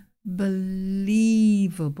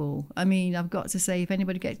 Unbelievable. I mean, I've got to say, if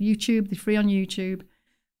anybody gets YouTube, they're free on YouTube,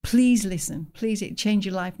 please listen. Please, it changed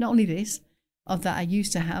your life. Not only this, of that I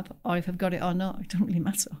used to have, or if I've got it or not, it doesn't really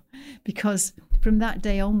matter. Because from that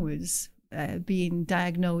day onwards, being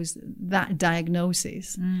diagnosed, that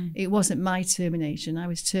diagnosis, it wasn't my termination. I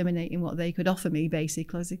was terminating what they could offer me,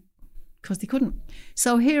 basically, because they couldn't.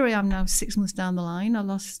 So here I am now, 6 months down the line. I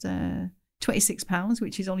lost 26 pounds,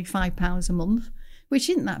 which is only £5 a month, which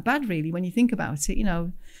isn't that bad, really, when you think about it.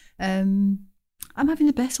 I'm having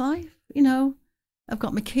the best life. I've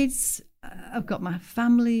got my kids, I've got my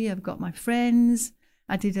family, I've got my friends.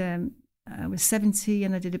 I was 70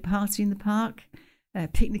 and I did a party in the park, a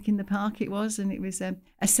picnic in the park it was, and it was a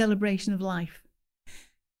celebration of life.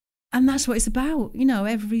 And that's what it's about.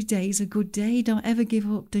 Every day is a good day. Don't ever give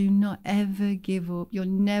up. Do not ever give up. You're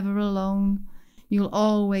never alone. You'll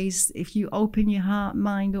always, if you open your heart,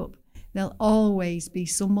 mind up, there'll always be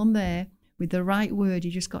someone there with the right word.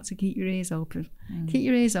 You just got to keep your ears open. Keep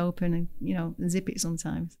your ears open and, and zip it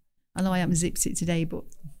sometimes. I know I haven't zipped it today, but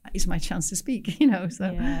it's my chance to speak, so.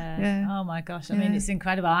 Yeah. Oh my gosh. I mean, it's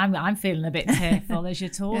incredible. I'm feeling a bit tearful as you're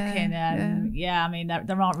talking. I mean,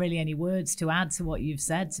 there aren't really any words to add to what you've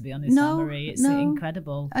said, to be honest, Anne-Marie. It's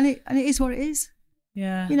incredible. And it is what it is.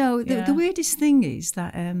 Yeah. The weirdest thing is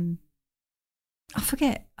that I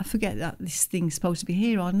forget that this thing's supposed to be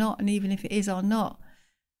here or not, and even if it is or not,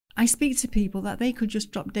 I speak to people that they could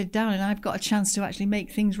just drop dead down, and I've got a chance to actually make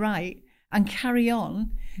things right and carry on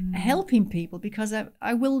helping people, because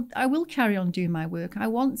I will carry on doing my work. I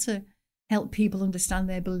want to help people understand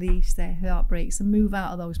their beliefs, their heartbreaks, and move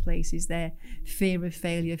out of those places, their fear of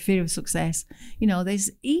failure, fear of success. There's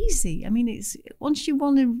easy. I mean, it's if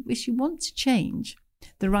you want to change,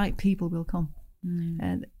 the right people will come.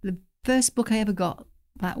 The first book I ever got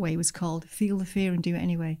that way was called Feel the Fear and Do It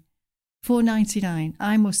Anyway. $4.99.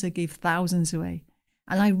 I must have given thousands away.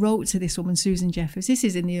 And I wrote to this woman, Susan Jeffers. This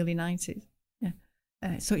is in the early 90s. Yeah.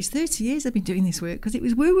 So it's 30 years I've been doing this work, because it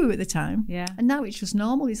was woo-woo at the time. Yeah. And now it's just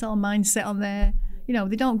normal. It's all mindset on there.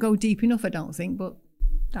 They don't go deep enough, I don't think, but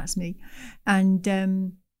that's me.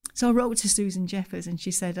 And so I wrote to Susan Jeffers, and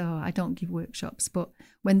she said, I don't give workshops, but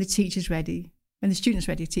when the student's ready, a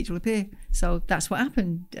teacher will appear. So that's what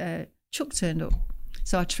happened. Chuck turned up.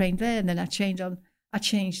 So I trained there, and then I changed.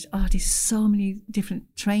 There's so many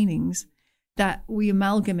different trainings that we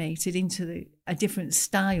amalgamated into a different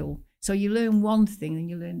style. So you learn one thing, and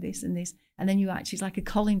you learn this and this, and then it's like a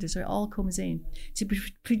colander, so it all comes in to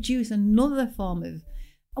produce another form of,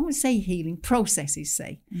 I wouldn't say healing, processes,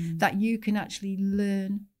 that you can actually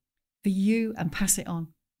learn for you and pass it on.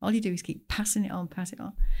 All you do is keep passing it on.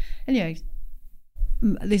 Anyway,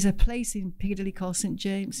 there's a place in Piccadilly called St.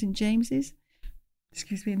 James's.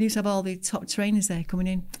 excuse me, and they used to have all the top trainers there coming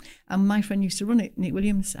in. And my friend used to run it, Nick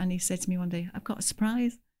Williams, and he said to me one day, I've got a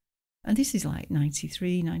surprise. And this is like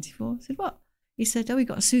 93, 94. I said, what? He said, we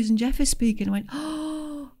got Susan Jeffers speaking. I went,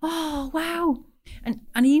 oh, wow.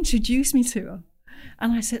 And he introduced me to her.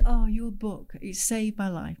 And I said, your book, it saved my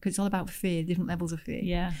life, because it's all about fear, different levels of fear.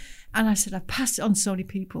 Yeah. And I said, I passed it on to so many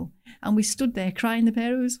people. And we stood there crying, the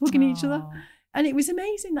pair of us, hugging each other. And it was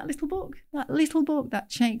amazing, that little book that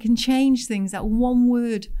can change things, that one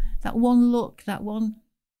word, that one look, that one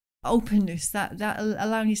openness, that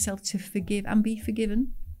allowing yourself to forgive and be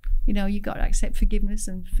forgiven. You know, you've got to accept forgiveness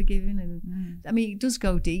and forgiving. And I mean, it does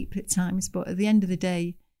go deep at times, but at the end of the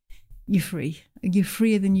day, you're free. You're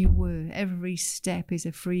freer than you were. Every step is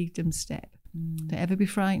a freedom step. Don't ever be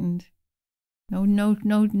frightened. No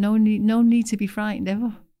need to be frightened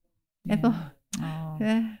ever. Ever. Oh,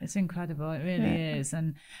 yeah. It's incredible. It really is.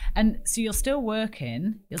 And so you're still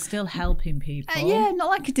working. You're still helping people. Yeah, not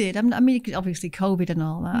like I did. I mean, obviously COVID and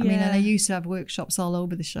all that. I mean, and I used to have workshops all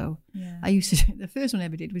over the show. Yeah. I used to. The first one I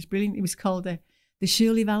ever did was brilliant. It was called the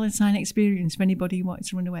Shirley Valentine Experience for anybody who wanted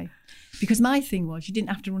to run away. Because my thing was, you didn't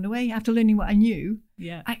have to run away. After learning what I knew,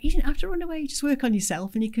 you didn't have to run away. You just work on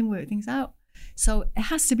yourself and you can work things out. So it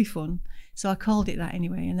has to be fun. So I called it that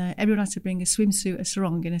anyway. And everyone had to bring a swimsuit, a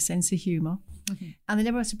sarong, and a sense of humour. Mm-hmm. And then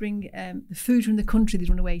everyone had to bring the food from the country they'd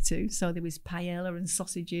run away to. So there was paella and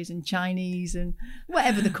sausages and Chinese and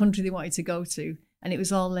whatever the country they wanted to go to. And it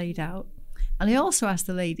was all laid out. And I also asked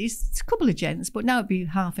the ladies, it's a couple of gents, but now it'd be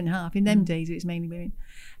half and half. In them days, it was mainly women.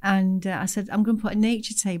 And I said, I'm going to put a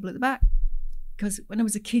nature table at the back. Because when I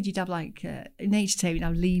was a kid, you'd have like a nature table, you'd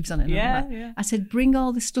have leaves on it. And all that. Yeah. I said, bring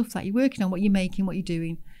all the stuff that you're working on, what you're making, what you're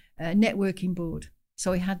doing, networking board.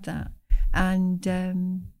 So we had that. And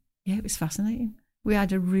it was fascinating. We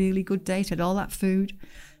had a really good day. We had all that food.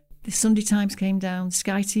 The Sunday Times came down,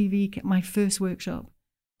 Sky TV, my first workshop.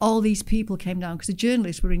 All these people came down because the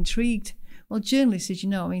journalists were intrigued. Well, journalists, as you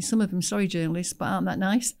know, I mean, some of them, sorry, journalists, but aren't that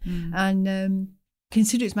nice. And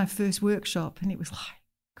consider it's my first workshop. And it was like,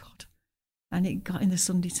 God. And it got in the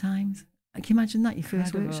Sunday Times. Can you imagine that, your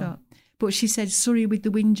first workshop? But she said, Surrey with the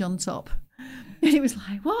whinge on top. And it was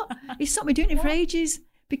like, what? It stopped me doing it for ages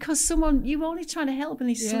because someone, you were only trying to help and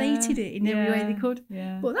they slated it in every way they could.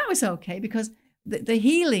 Yeah. But that was okay because the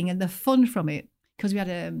healing and the fun from it, because we had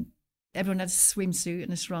everyone had a swimsuit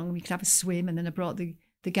and a sarong, we could have a swim, and then I brought the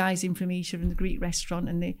guys in from Isha from the Greek restaurant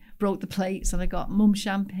and they brought the plates, and I got mum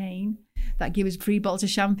champagne that gave us 3 bottles of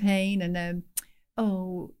champagne, and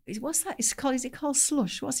what's that? Is it called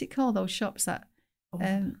slush? What's it called? Those shops that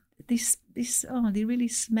they're really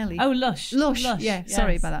smelly. Oh, Lush. Yeah, yes.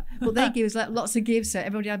 Sorry about that. But they give us like lots of gifts. So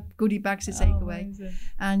everybody had goodie bags to take away. Amazing.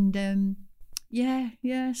 And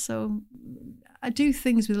so I do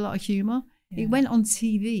things with a lot of humour. Yeah. It went on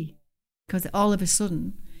TV because all of a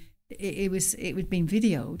sudden it had been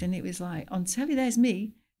videoed, and it was like on telly. There's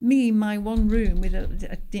me in my one room with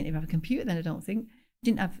I didn't even have a computer then. I don't think.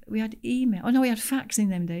 We had email. Oh no, we had fax in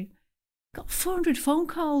them days. Got 400 phone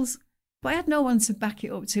calls, but I had no one to back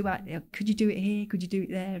it up to. Could you do it here? Could you do it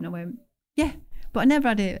there? And I went, yeah, but I never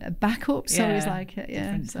had a backup, so it was like,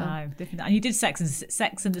 different time. And you did Sex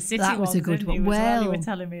and the City. That was a good one. Well, you were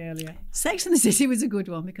telling me earlier. Sex and the City was a good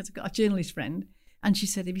one because I got a journalist friend, and she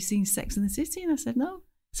said, "Have you seen Sex and the City?" And I said, "No."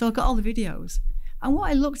 So I got all the videos, and what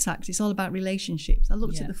I looked at, 'cause it's all about relationships. I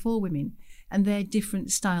looked at the 4 women and their different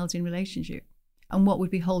styles in relationship, and what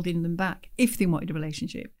would be holding them back if they wanted a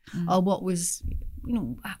relationship, or what was,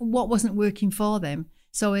 what wasn't working for them.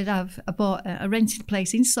 So I bought a rented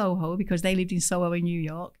place in Soho because they lived in Soho in New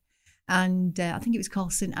York, and I think it was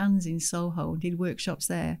called St Anne's in Soho, and did workshops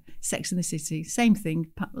there. Sex and the City, same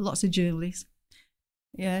thing. Lots of journalists,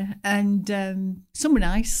 and some were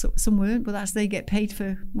nice, some weren't, but they get paid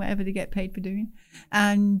for whatever they get paid for doing,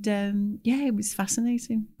 and it was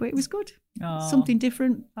fascinating, but it was good. Something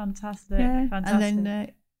different. Fantastic. Fantastic. And then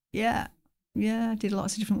I did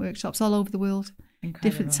lots of different workshops all over the world. Incredible.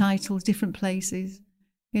 Different titles, different places.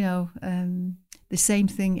 The same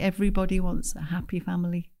thing. Everybody wants a happy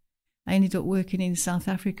family. I ended up working in South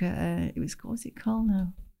Africa. What's it called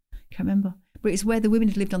now? Can't remember. But it's where the women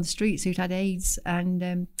had lived on the streets who'd had AIDS,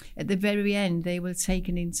 and at the very end they were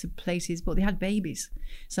taken into places, but they had babies.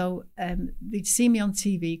 So they'd see me on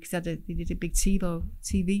TV because they did a big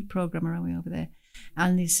TV program around me over there.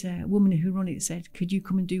 And this woman who run it said, "Could you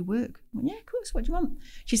come and do work?" I went, "Yeah, of course. What do you want?"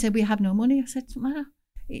 She said, "We have no money." I said, "Doesn't matter."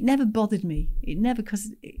 It never bothered me. It never,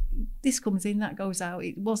 because this comes in, that goes out.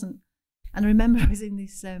 It wasn't. And I remember I was in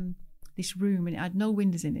this room, and it had no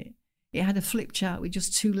windows in it. It had a flip chart with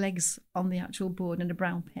just 2 legs on the actual board and a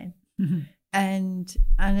brown pen. Mm-hmm. And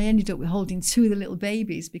I ended up holding 2 of the little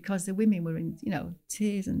babies because the women were in,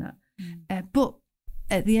 tears and that. But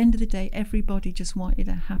at the end of the day, everybody just wanted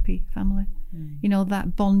a happy family.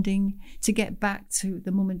 That bonding, to get back to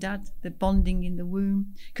the mum and dad, the bonding in the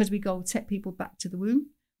womb, because we go take people back to the womb.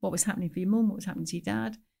 What was happening for your mum, what was happening to your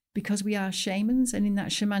dad, because we are shamans, and in that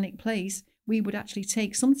shamanic place, we would actually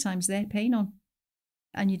take sometimes their pain on,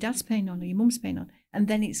 and your dad's pain on, or your mum's pain on, and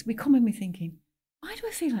then we come in, we're thinking, why do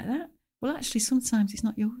I feel like that? Well, actually, sometimes it's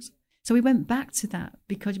not yours. So we went back to that,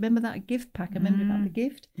 because remember that gift pack? I remember about the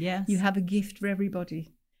gift. Yes, you have a gift for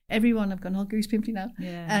everybody. Everyone, I've gone all goosepimply now.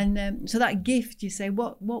 Yeah. And so that gift, you say,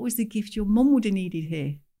 what was the gift your mum would have needed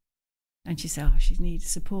here? And she said, she needs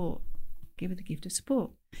support. Give her the gift of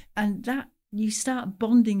support. And that, you start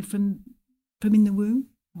bonding from in the womb.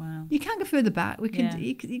 Wow. You can't go further back.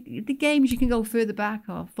 The games, you can go further back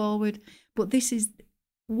or forward. But this is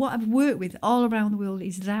what I've worked with all around the world,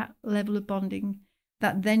 is that level of bonding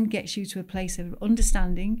that then gets you to a place of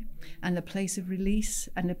understanding and a place of release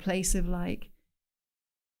and a place of a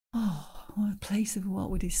place of, what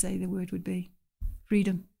would he say the word would be?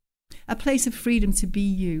 Freedom. A place of freedom to be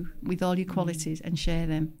you with all your qualities and share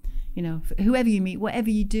them. Whoever you meet, whatever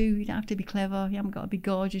you do, you don't have to be clever. You haven't got to be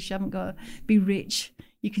gorgeous. You haven't got to be rich.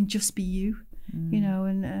 You can just be you,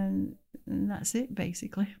 and that's it,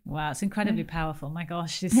 basically. Wow, it's incredibly powerful. My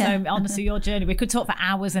gosh, it's so, honestly, your journey, we could talk for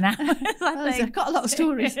hours and hours. I've got a lot of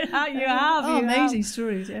stories. You have. Amazing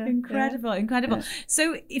stories. Yeah. Incredible. Yeah.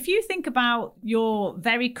 So if you think about your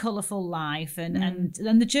very colourful life and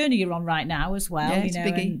the journey you're on right now as well, it's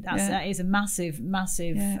biggie. And that is a massive,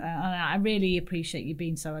 and I really appreciate you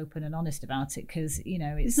being so open and honest about it, because, it's...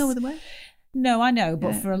 There's no other way. No, I know,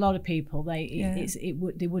 but for a lot of people, they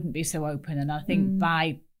wouldn't be so open, and I think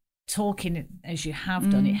by talking as you have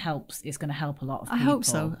done, it's going to help a lot of people. I hope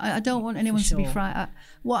so. I don't want anyone to be frightened.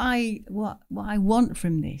 What I want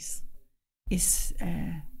from this is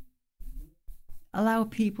allow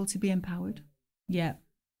people to be empowered. Yeah.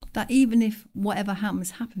 That even if whatever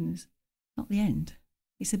happens, not the end.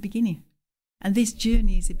 It's a beginning. And this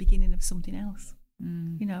journey is the beginning of something else.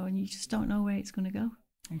 And you just don't know where it's going to go.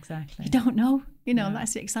 Exactly. You don't know.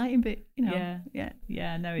 That's the exciting bit. No,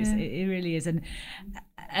 it really is,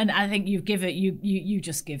 and I think you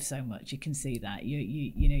just give so much. You can see that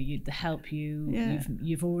the help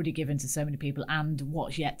you've already given to so many people, and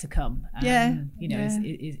what's yet to come.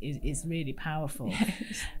 Is really powerful.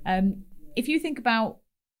 Yes. If you think about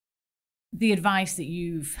the advice that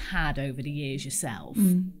you've had over the years yourself.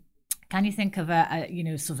 Can you think of a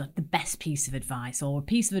sort of the best piece of advice, or a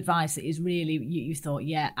piece of advice that is really, you thought,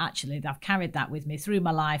 actually, I've carried that with me through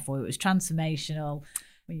my life, or it was transformational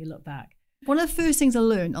when you look back? One of the first things I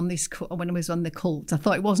learned on this, when I was on the cult, I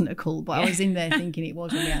thought it wasn't a cult, but I was in there thinking it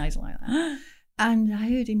was with my eyes like that. And I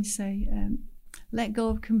heard him say, let go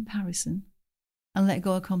of comparison and let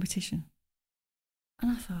go of competition.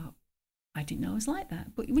 And I thought, I didn't know it was like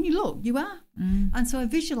that. But when you look, you are. And so I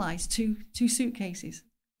visualised two suitcases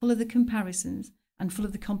full of the comparisons and full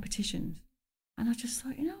of the competitions. And I just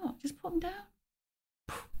thought, just put them down.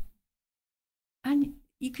 And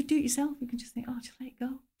you could do it yourself. You can just think, just let it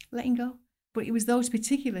go, letting go. But it was those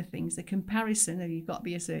particular things, the comparison, you've got to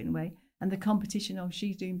be a certain way, and the competition,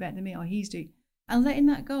 she's doing better than me, or he's doing, and letting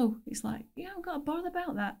that go. It's like, you haven't got to bother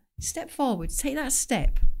about that. Step forward, take that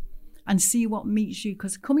step and see what meets you,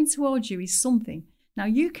 because coming towards you is something. Now,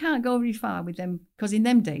 you can't go very far with them, because in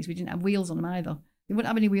them days, we didn't have wheels on them either. They wouldn't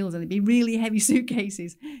have any wheels on. They'd be really heavy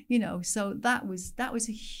suitcases, So that was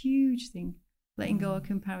a huge thing. Letting go of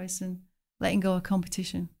comparison, letting go of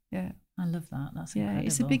competition. Yeah, I love that. That's incredible.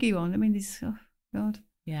 It's a biggie one. I mean, God.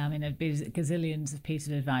 Yeah, I mean, there'd be gazillions of pieces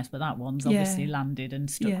of advice, but that one's obviously landed and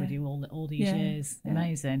stuck with you all these years. Yeah.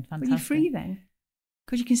 Amazing, fantastic. But you're free then,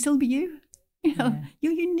 because you can still be you.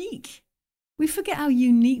 You're unique. We forget how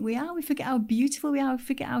unique we are. We forget how beautiful we are. We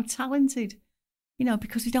forget how talented.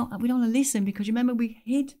 Because we don't want to listen, because remember we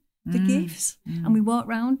hid the gifts and we walk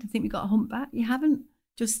around and think we got a humpback. You haven't.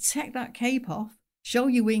 Just take that cape off, show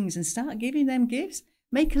your wings and start giving them gifts.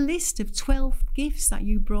 Make a list of 12 gifts that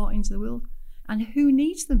you brought into the world and who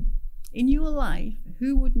needs them. In your life,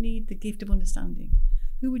 who would need the gift of understanding?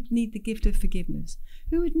 Who would need the gift of forgiveness?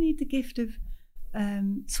 Who would need the gift of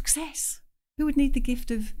success? Who would need the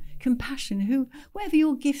gift of compassion? Whatever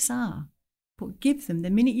your gifts are. But give them.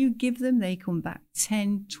 The minute you give them, they come back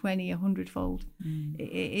 10, 20, 100-fold.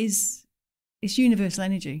 It's universal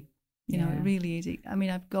energy. It really is. I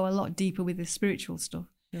mean, I go a lot deeper with the spiritual stuff.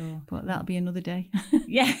 Sure. But that'll be another day.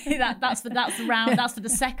 Yeah, that's for the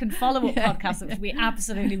second follow-up podcast, which we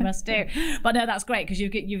absolutely must do. But no, that's great because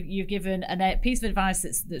you've given a piece of advice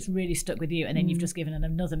that's really stuck with you, and then you've just given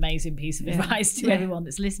another amazing piece of advice to everyone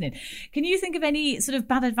that's listening. Can you think of any sort of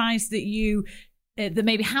bad advice that you that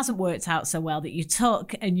maybe hasn't worked out so well that you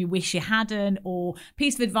took and you wish you hadn't, or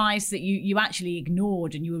piece of advice that you actually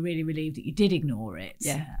ignored and you were really relieved that you did ignore it?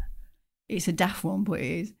 Yeah, it's a daft one, but it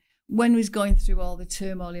is. When I was going through all the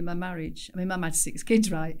turmoil in my marriage, I mean, Mum had 6 kids,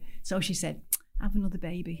 right? So she said, have another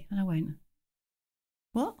baby. And I went,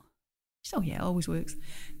 what? She said, oh, yeah, it always works.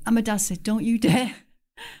 And my dad said, don't you dare.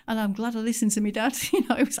 And I'm glad I listened to my dad.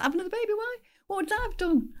 It was, have another baby, why? What would Dad have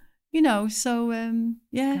done? So,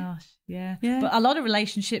 yeah. Gosh, yeah. But a lot of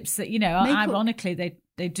relationships that, ironically, they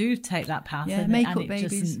do take that path. Yeah, and make-up it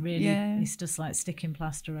babies. Doesn't really, it's just like sticking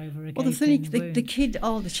plaster over a Well, the thing, the kid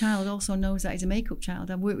or the child also knows that he's a make-up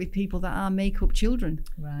child. I've worked with people that are make-up children,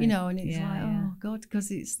 right. And it's oh, God, because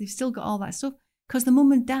they've still got all that stuff. Because the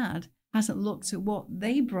mum and dad hasn't looked at what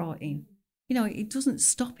they brought in. It doesn't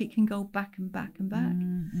stop. It can go back and back and back.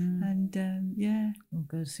 Mm-hmm. And, yeah. Oh,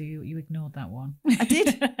 good. So you ignored that one. I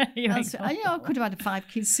did. I could have had 5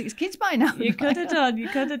 kids, 6 kids by now. You could have done.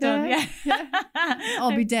 Yeah.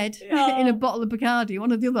 I'll be dead in a bottle of Bacardi,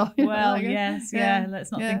 one or the other. Well, yes.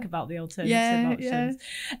 Let's not think about the alternative options.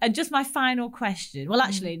 And just my final question. Well,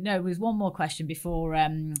 actually, no, there's one more question before I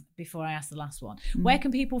ask the last one. Where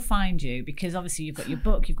can people find you? Because obviously you've got your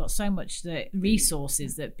book, you've got so much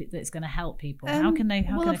resources that's going to help people. How can they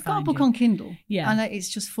find you? I've got a book on Kindle. Yeah. And it's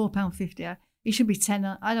just £4.50. It should be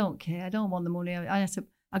 £10. I don't care. I don't want the money.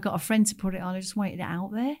 I got a friend to put it on. I just wanted it out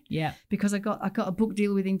there. Yeah. Because I got a book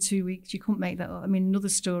deal within 2 weeks. You couldn't make that up. The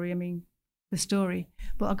story.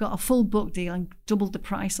 But I got a full book deal and doubled the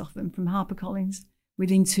price off them from HarperCollins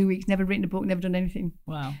within 2 weeks. Never written a book, never done anything.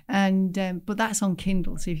 Wow. And but that's on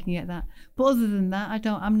Kindle, so if you can get that. But other than that,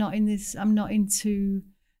 I'm not into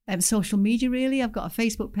social media really. I've got a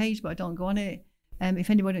Facebook page, but I don't go on it. If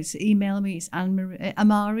anybody wants to email me, it's Amari,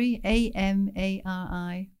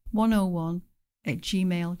 AMARI 101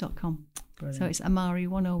 @gmail.com. Brilliant. So it's Amari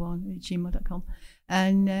 101 @gmail.com.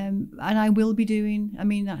 And I will be doing. I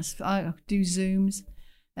do Zooms.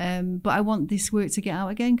 But I want this work to get out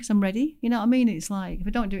again because I'm ready. You know what I mean? It's like if I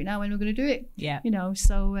don't do it now, when am I going to do it? Yeah.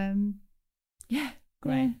 So yeah.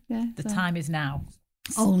 Great. Yeah. The time is now.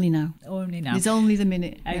 Only now. It's only the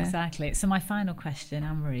minute. Exactly. Yeah. So my final question,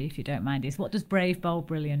 Anne-Marie, if you don't mind, is what does brave, bold,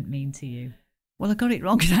 brilliant mean to you? Well, I got it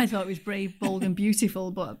wrong because I thought it was brave, bold and beautiful,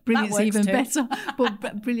 but brilliant's even better.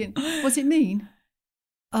 But brilliant. What's it mean?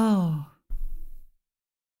 Oh.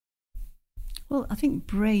 Well, I think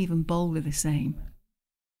brave and bold are the same.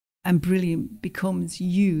 And brilliant becomes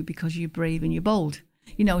you because you're brave and you're bold.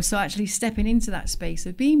 So actually stepping into that space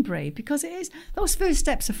of being brave, because it is, those first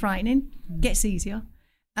steps are frightening, gets easier.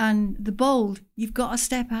 And the bold, you've got to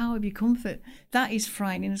step out of your comfort. That is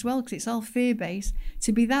frightening as well because it's all fear-based.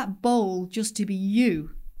 To be that bold, just to be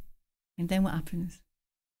you. And then what happens?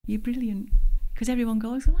 You're brilliant. Because everyone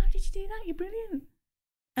goes, well, how did you do that? You're brilliant.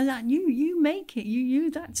 And that you make it. You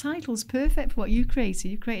that title's perfect for what you created.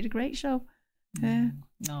 You created a great show.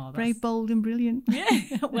 Brave, bold and brilliant.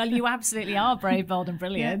 Yeah. Well, you absolutely are brave, bold and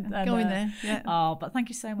brilliant. Yeah, go in there. Yeah. Oh, but thank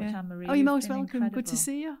you so much, Anne-Marie. Oh, you're most welcome. Incredible. Good to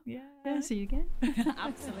see you. Yeah. See you again.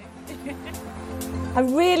 Absolutely. I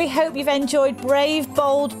really hope you've enjoyed Brave,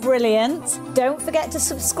 Bold, Brilliant. Don't forget to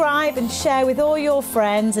subscribe and share with all your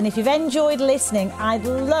friends. And if you've enjoyed listening, I'd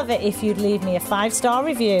love it if you'd leave me a 5-star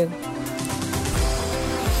review.